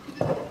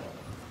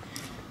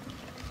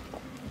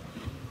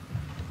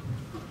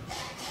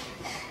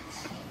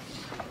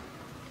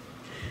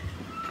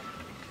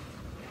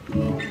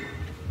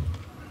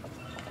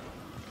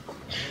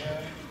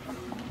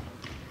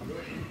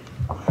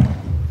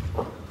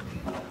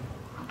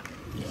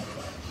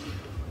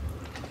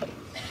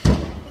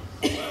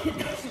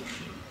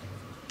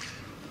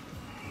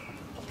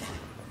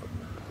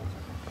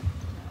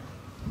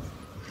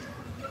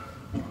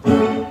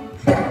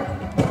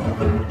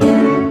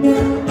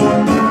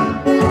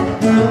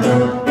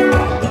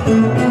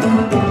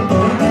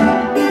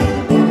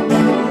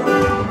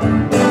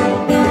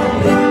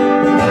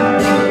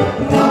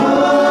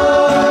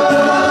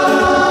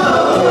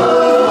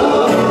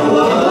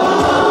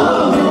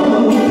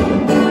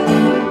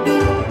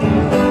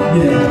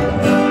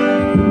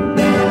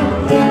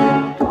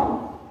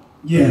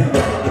 Yeah.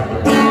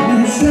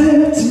 And he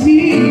said to me,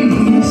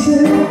 he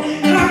said,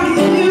 how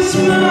can you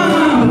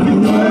smile when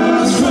your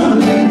world's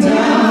crumbling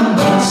down?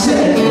 I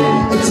said,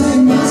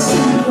 take my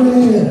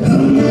secret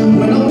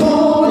when I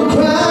wanna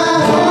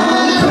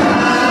cry,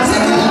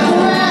 take a look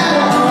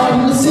around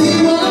and see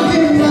what I'm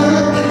getting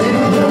at.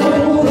 And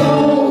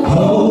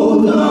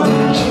hold on,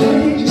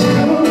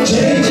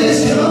 change is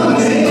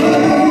coming.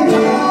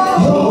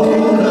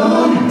 Hold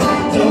on,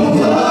 don't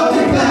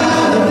worry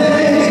about a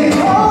thing.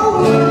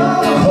 Hold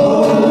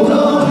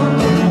on,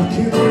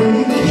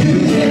 you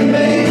can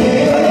make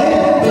it.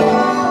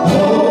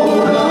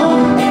 Hold on,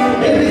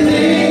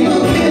 everything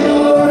will be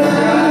alright.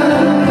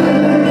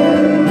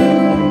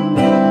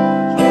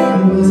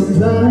 It was a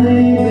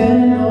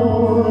blind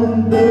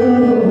on the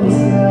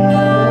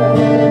side,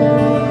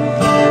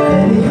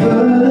 and he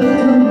heard a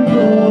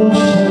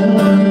commotion.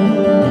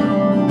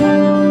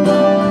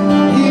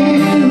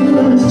 It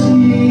was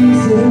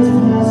Jesus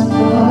passed by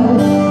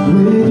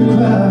with a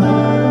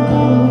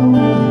crowd,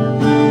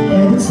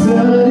 and its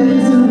blood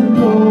is in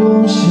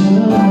motion.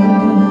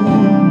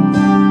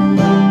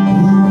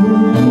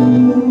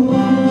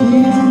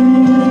 He's been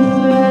in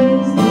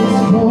this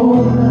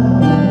whole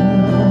life.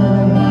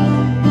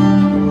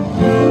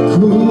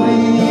 Could we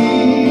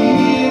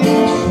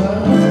even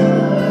try?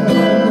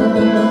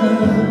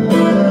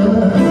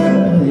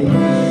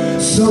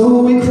 So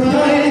we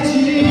cried,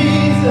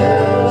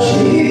 Jesus,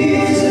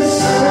 Jesus,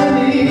 I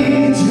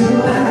need you,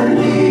 I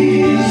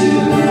need you.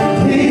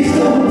 Please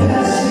don't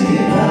pass me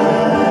by.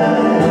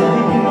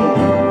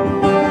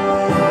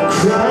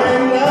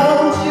 Crying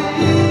out,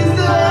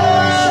 Jesus,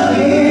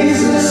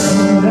 Jesus,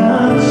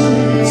 now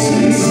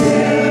Jesus,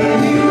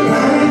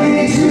 I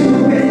need you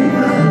in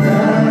my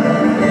life.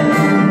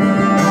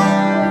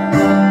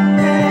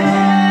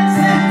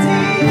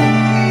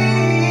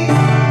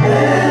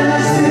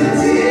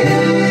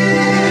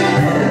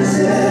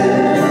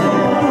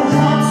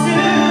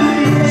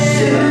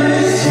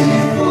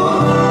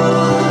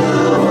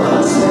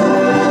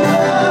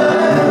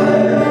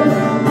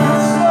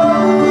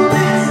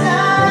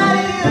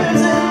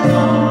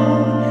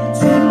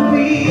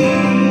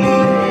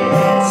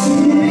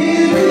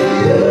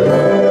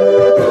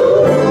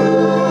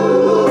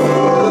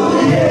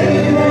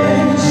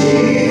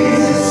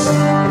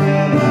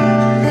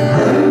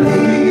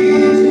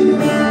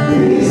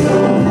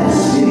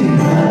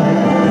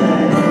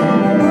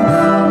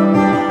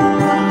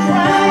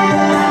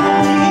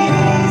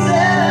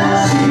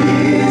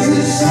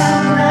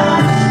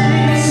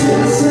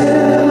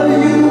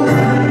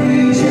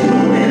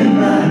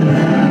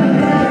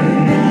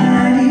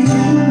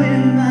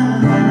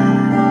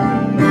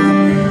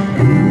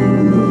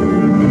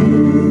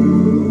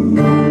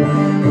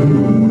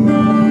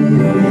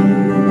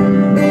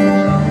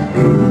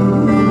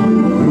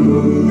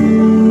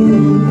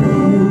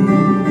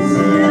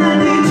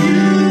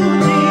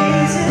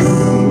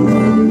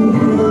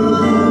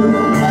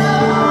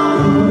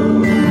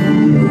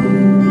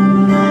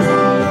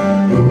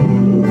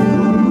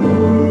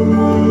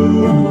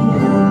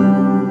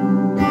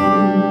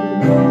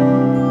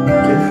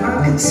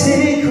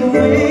 Take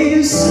away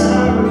your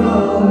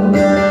sorrow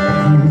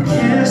and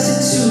cast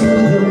it to the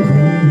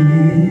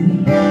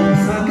wind.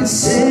 If I could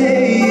say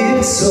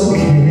it's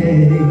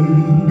okay,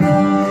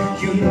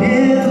 you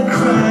never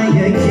cry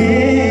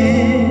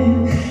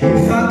again.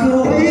 If I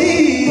could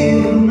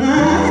wave my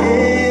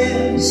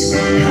hands,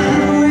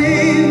 I'd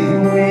wave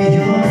away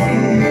your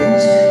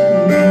fears.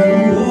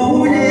 You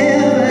won't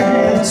ever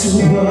have to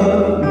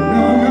worry,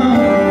 no, no,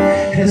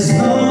 as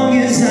long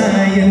as I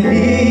am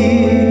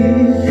near.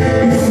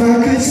 If I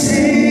could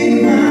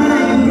sing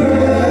my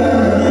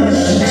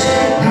words,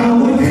 I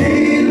would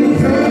paint a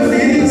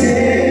perfect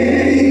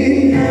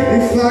day.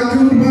 If I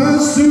could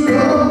muster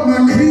up my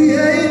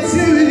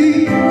creativity,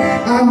 I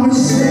would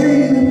say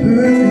the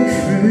perfect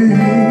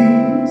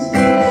phrase.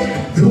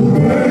 The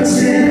words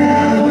that I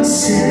would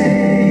say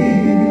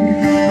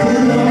could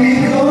only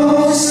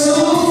go so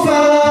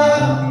far.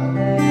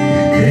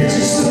 They're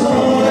just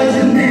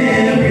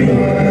ordinary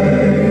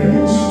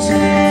words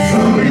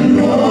from an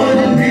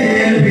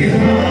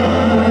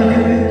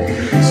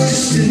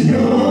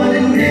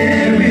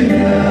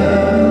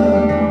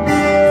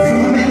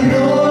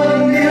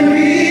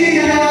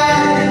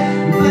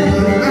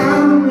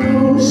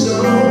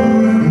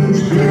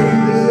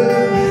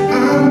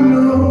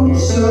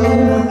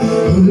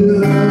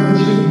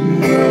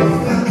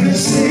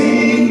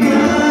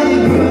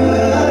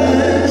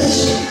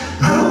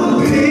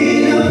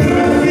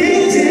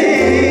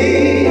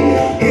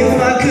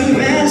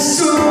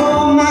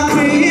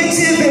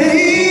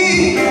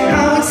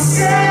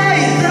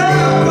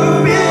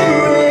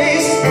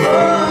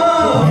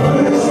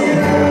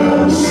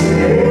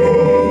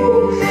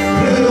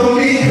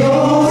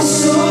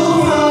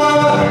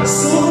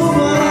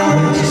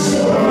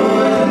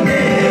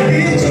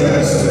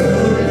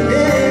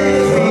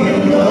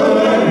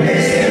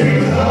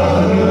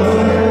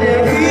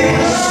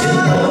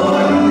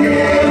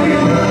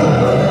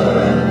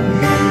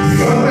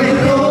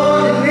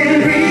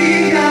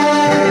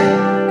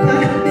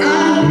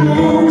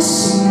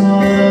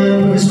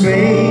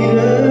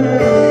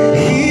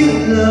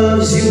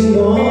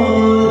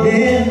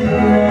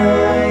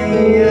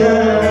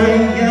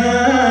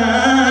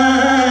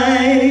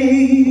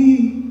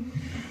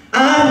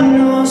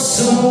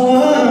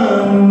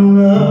someone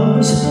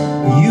loves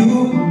you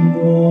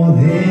more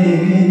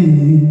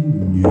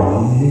than you.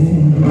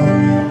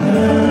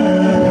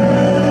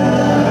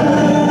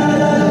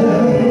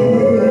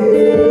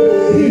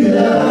 He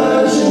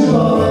loves you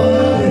more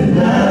than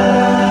I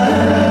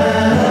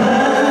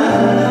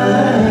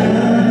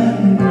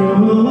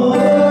know.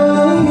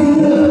 He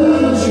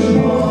loves you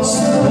more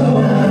so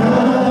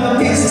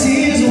his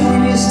tears when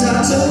you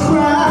start to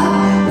cry.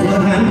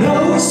 But I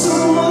know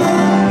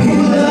someone he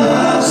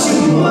loves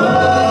you more.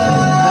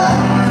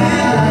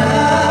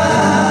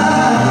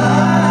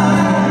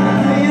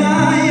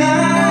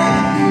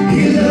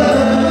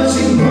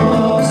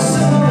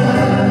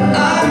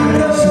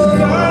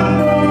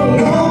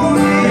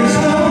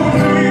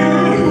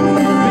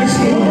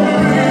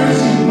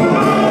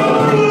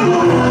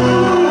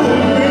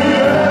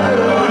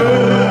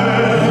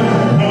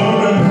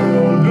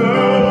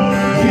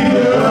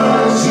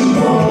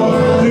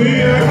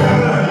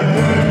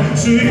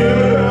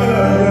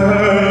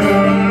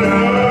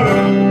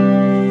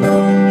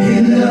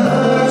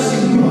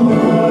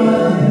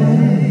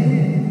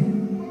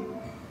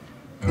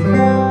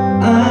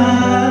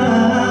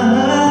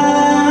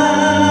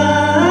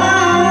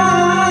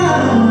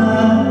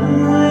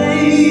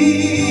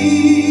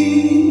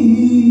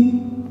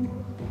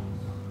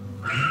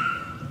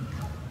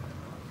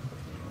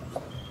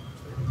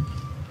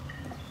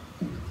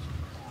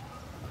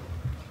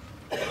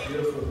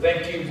 Beautiful.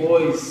 Thank you,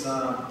 boys.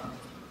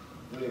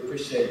 Really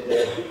appreciate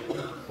that.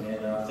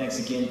 And thanks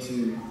again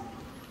to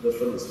the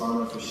Phillips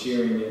family for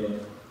sharing their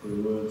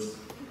words.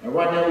 And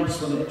right now, we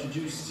just want to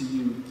introduce to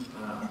you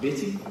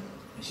Betty,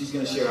 and she's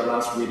going to share our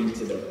last reading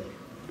today.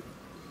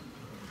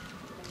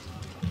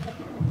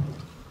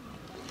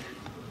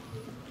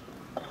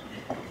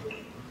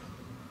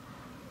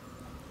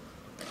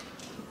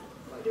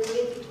 I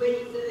read the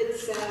 23rd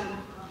Psalm.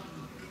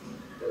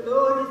 The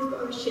Lord is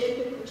my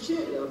shepherd, I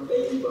shall not be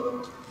in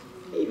want.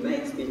 He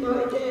makes me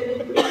lie down in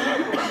green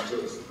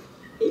pastures.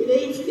 He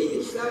leads me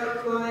beside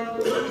quiet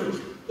waters.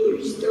 He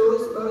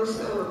restores my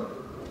soul.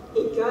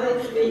 He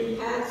guides me in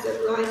paths of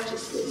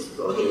righteousness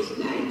for his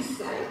name's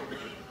sake.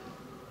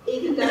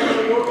 Even though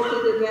I walk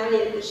through the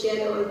valley of the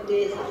shadow of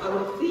death, I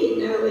will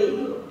fear no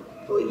evil,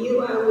 for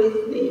you are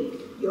with me.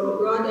 Your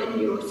rod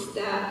and your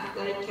staff,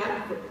 they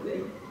comfort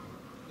me.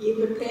 You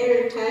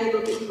prepare a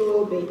table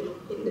before me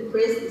in the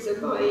presence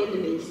of my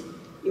enemies.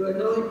 You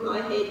anoint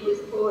my head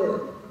with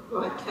oil,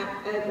 my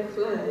cup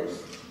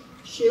overflows.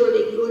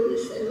 Surely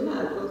goodness and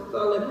love will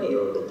follow me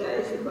all the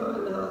days of my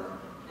life,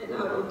 and I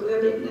will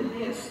dwell in the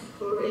house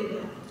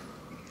forever.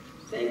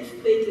 Thanks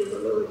be to the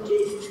Lord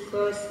Jesus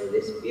Christ for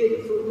this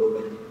beautiful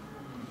woman.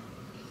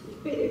 She's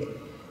been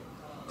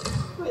a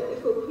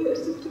wonderful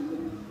person to me.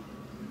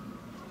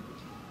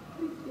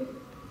 Thank you.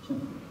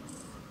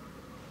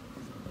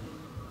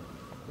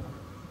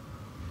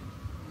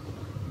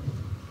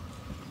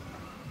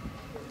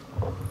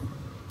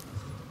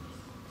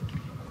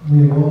 We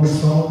have one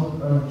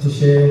song to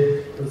share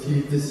with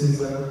you. This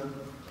is a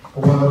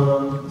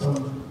one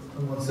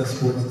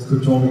successful. It's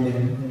called Join Me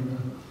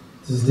In.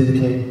 This is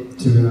dedicated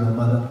to our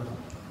mother.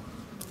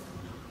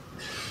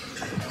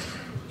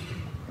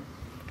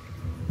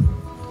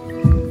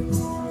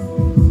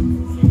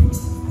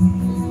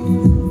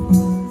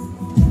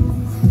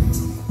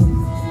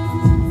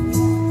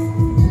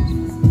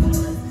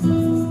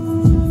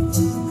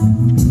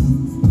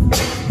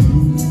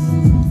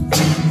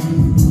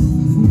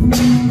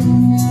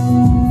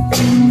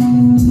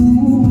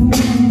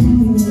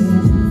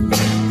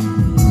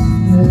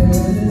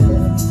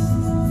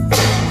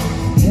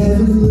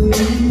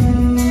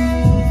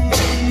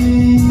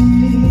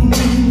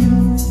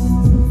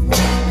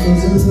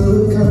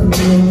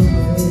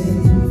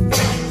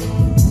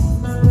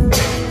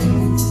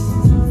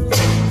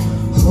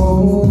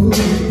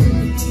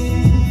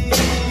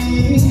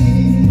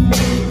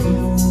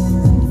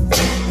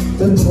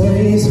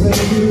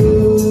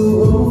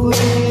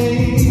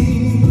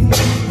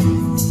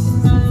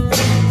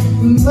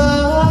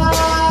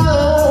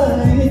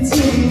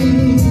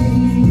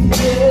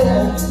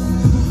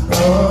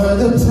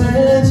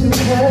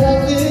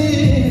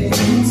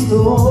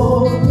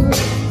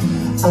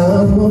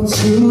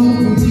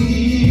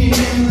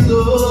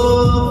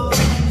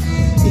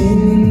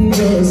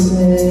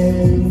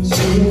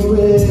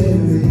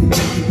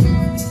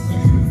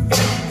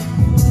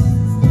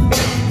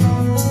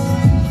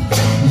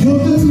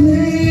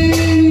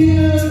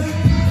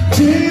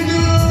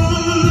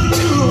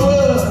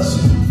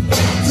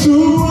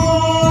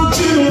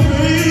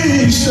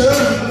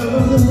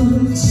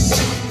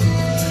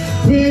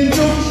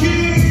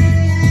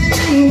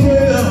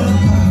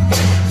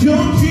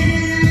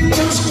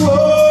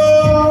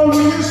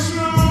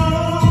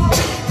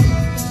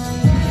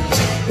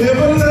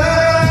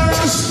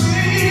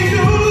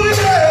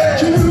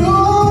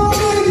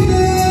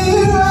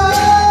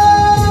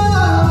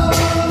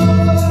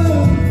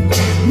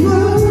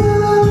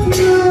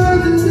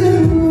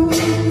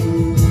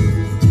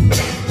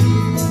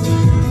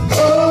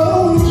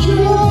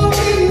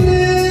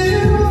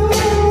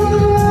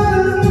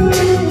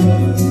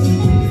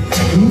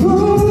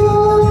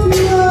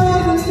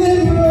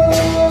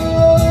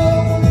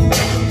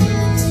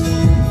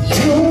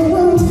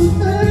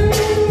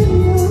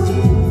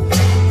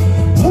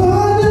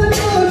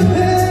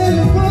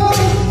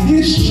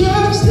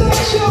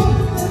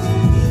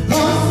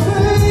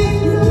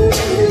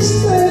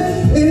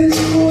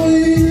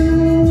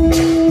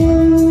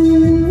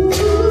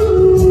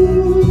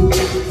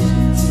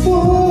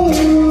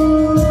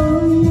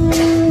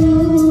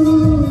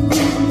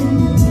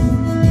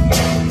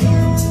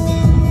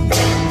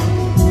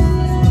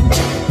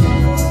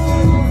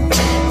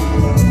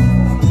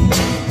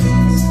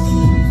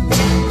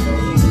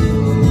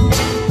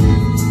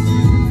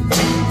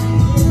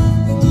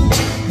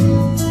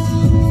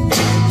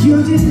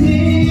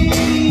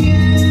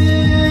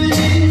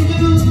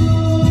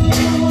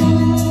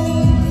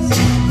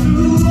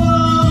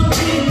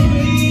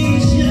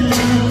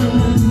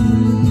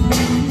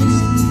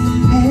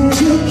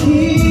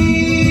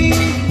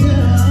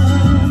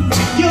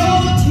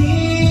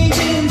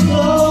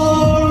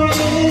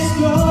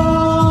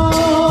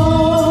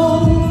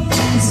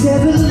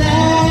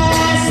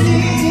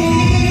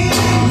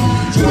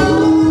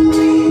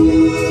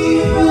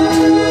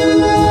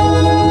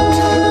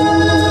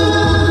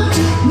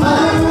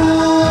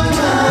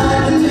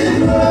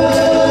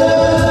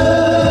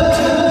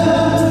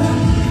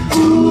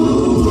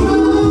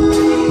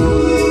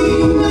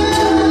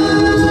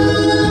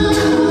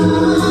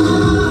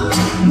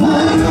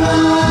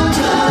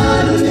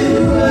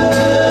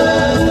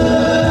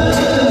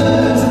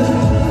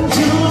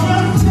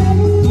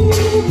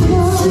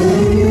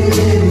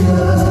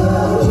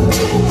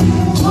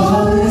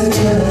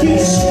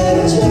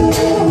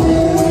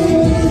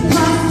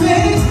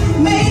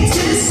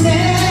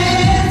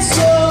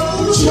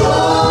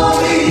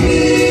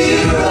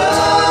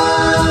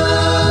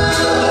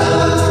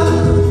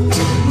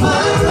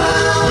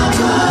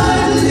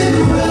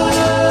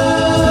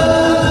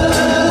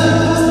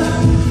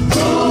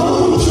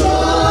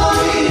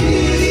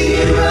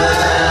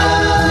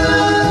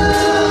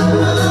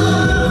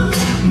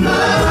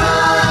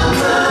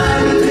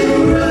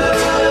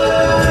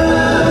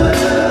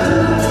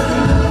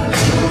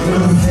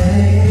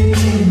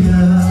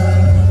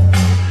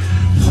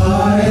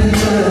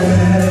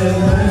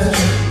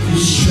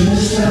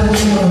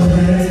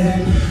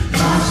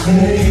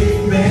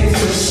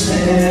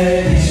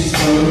 days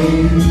for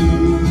you.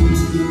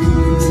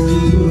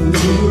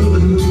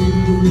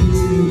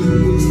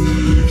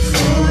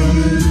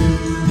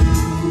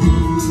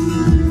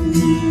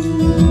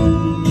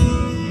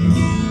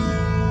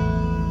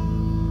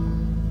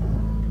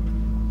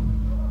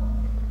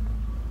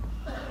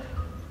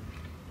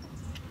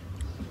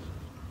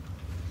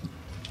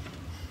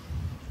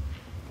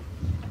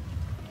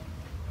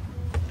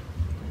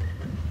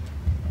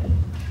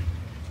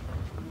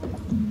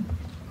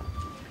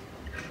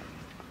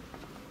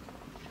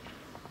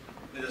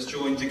 Let us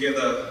join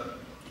together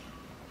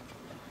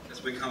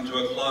as we come to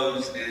a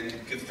close and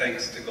give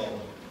thanks to God.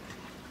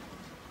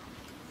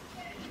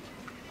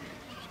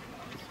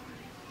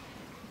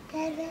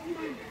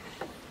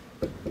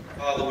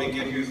 Father, we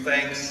give you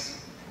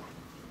thanks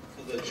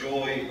for the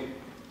joy,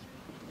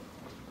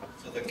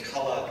 for the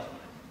colour,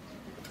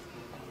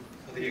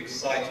 for the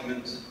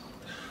excitement,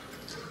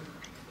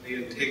 for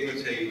the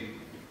integrity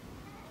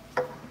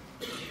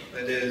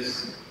that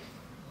is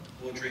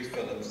Audrey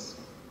Phillips.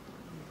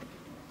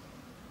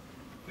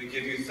 We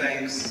give you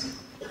thanks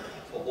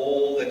for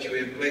all that you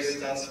have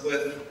blessed us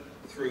with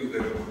through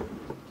her.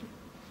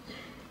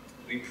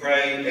 We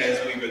pray as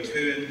we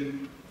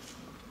return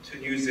to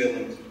New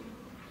Zealand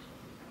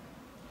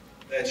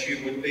that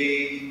you would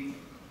be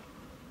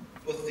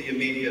with the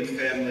immediate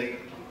family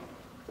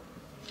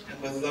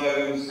and with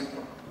those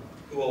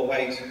who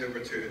await her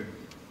return.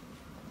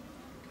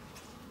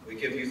 We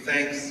give you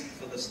thanks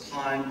for this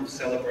time of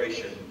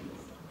celebration.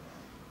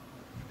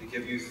 We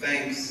give you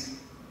thanks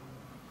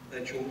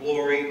that your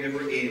glory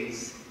never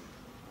ends,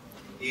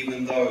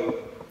 even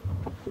though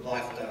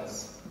life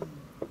does.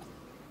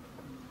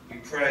 We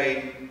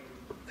pray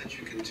that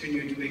you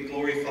continue to be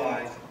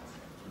glorified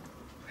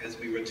as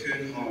we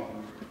return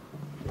home.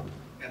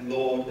 And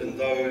Lord, in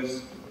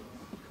those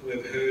who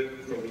have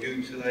heard from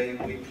you today,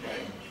 we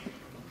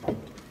pray.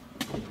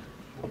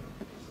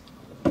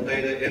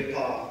 Leila e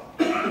pā,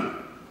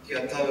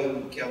 kia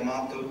tau, kia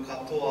mātou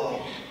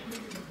katoa,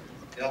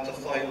 te ata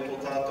whai o tō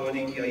tātou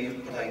ani ki a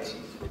Iupraiti.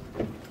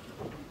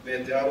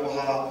 Me te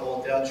aroha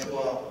o te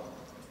atua,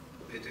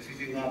 me te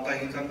whiwhi ngā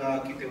tahitanga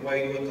ki te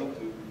wairua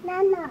tapu.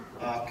 Nana.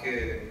 Ake,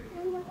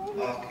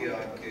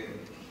 ake.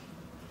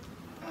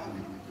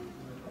 Amen.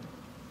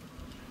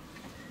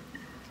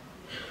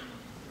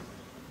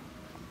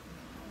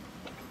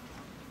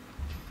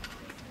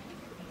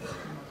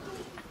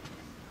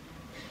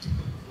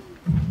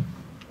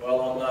 Well,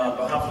 on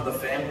behalf of the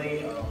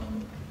family,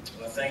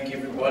 I thank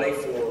everybody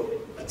for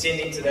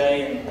attending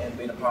today and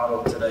being a part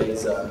of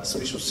today's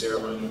special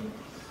ceremony.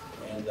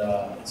 And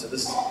so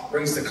this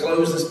brings to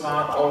close this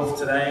part of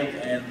today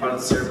and part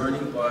of the ceremony.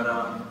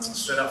 But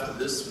straight after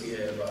this, we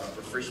have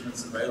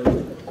refreshments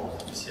available.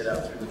 Just head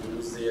out through the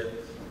doors there,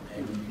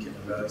 and you can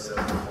avail yourself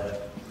of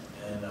that.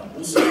 And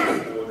also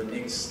for the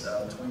next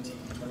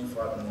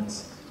 20-25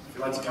 minutes, if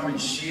you'd like to come and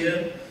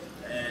share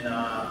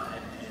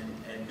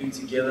and be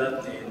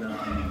together, then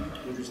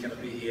Audrey's going to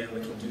be here and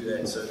we can do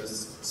that. So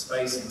there's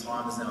space and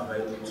time is now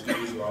available to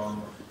you as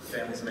well.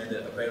 Families made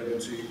that available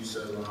to you, so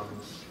you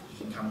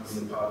can come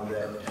and be a part of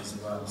that as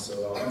well.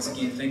 So once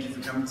again, thank you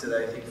for coming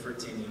today, thank you for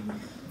attending, and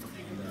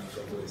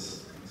God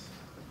bless.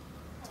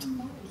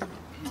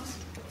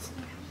 Thanks.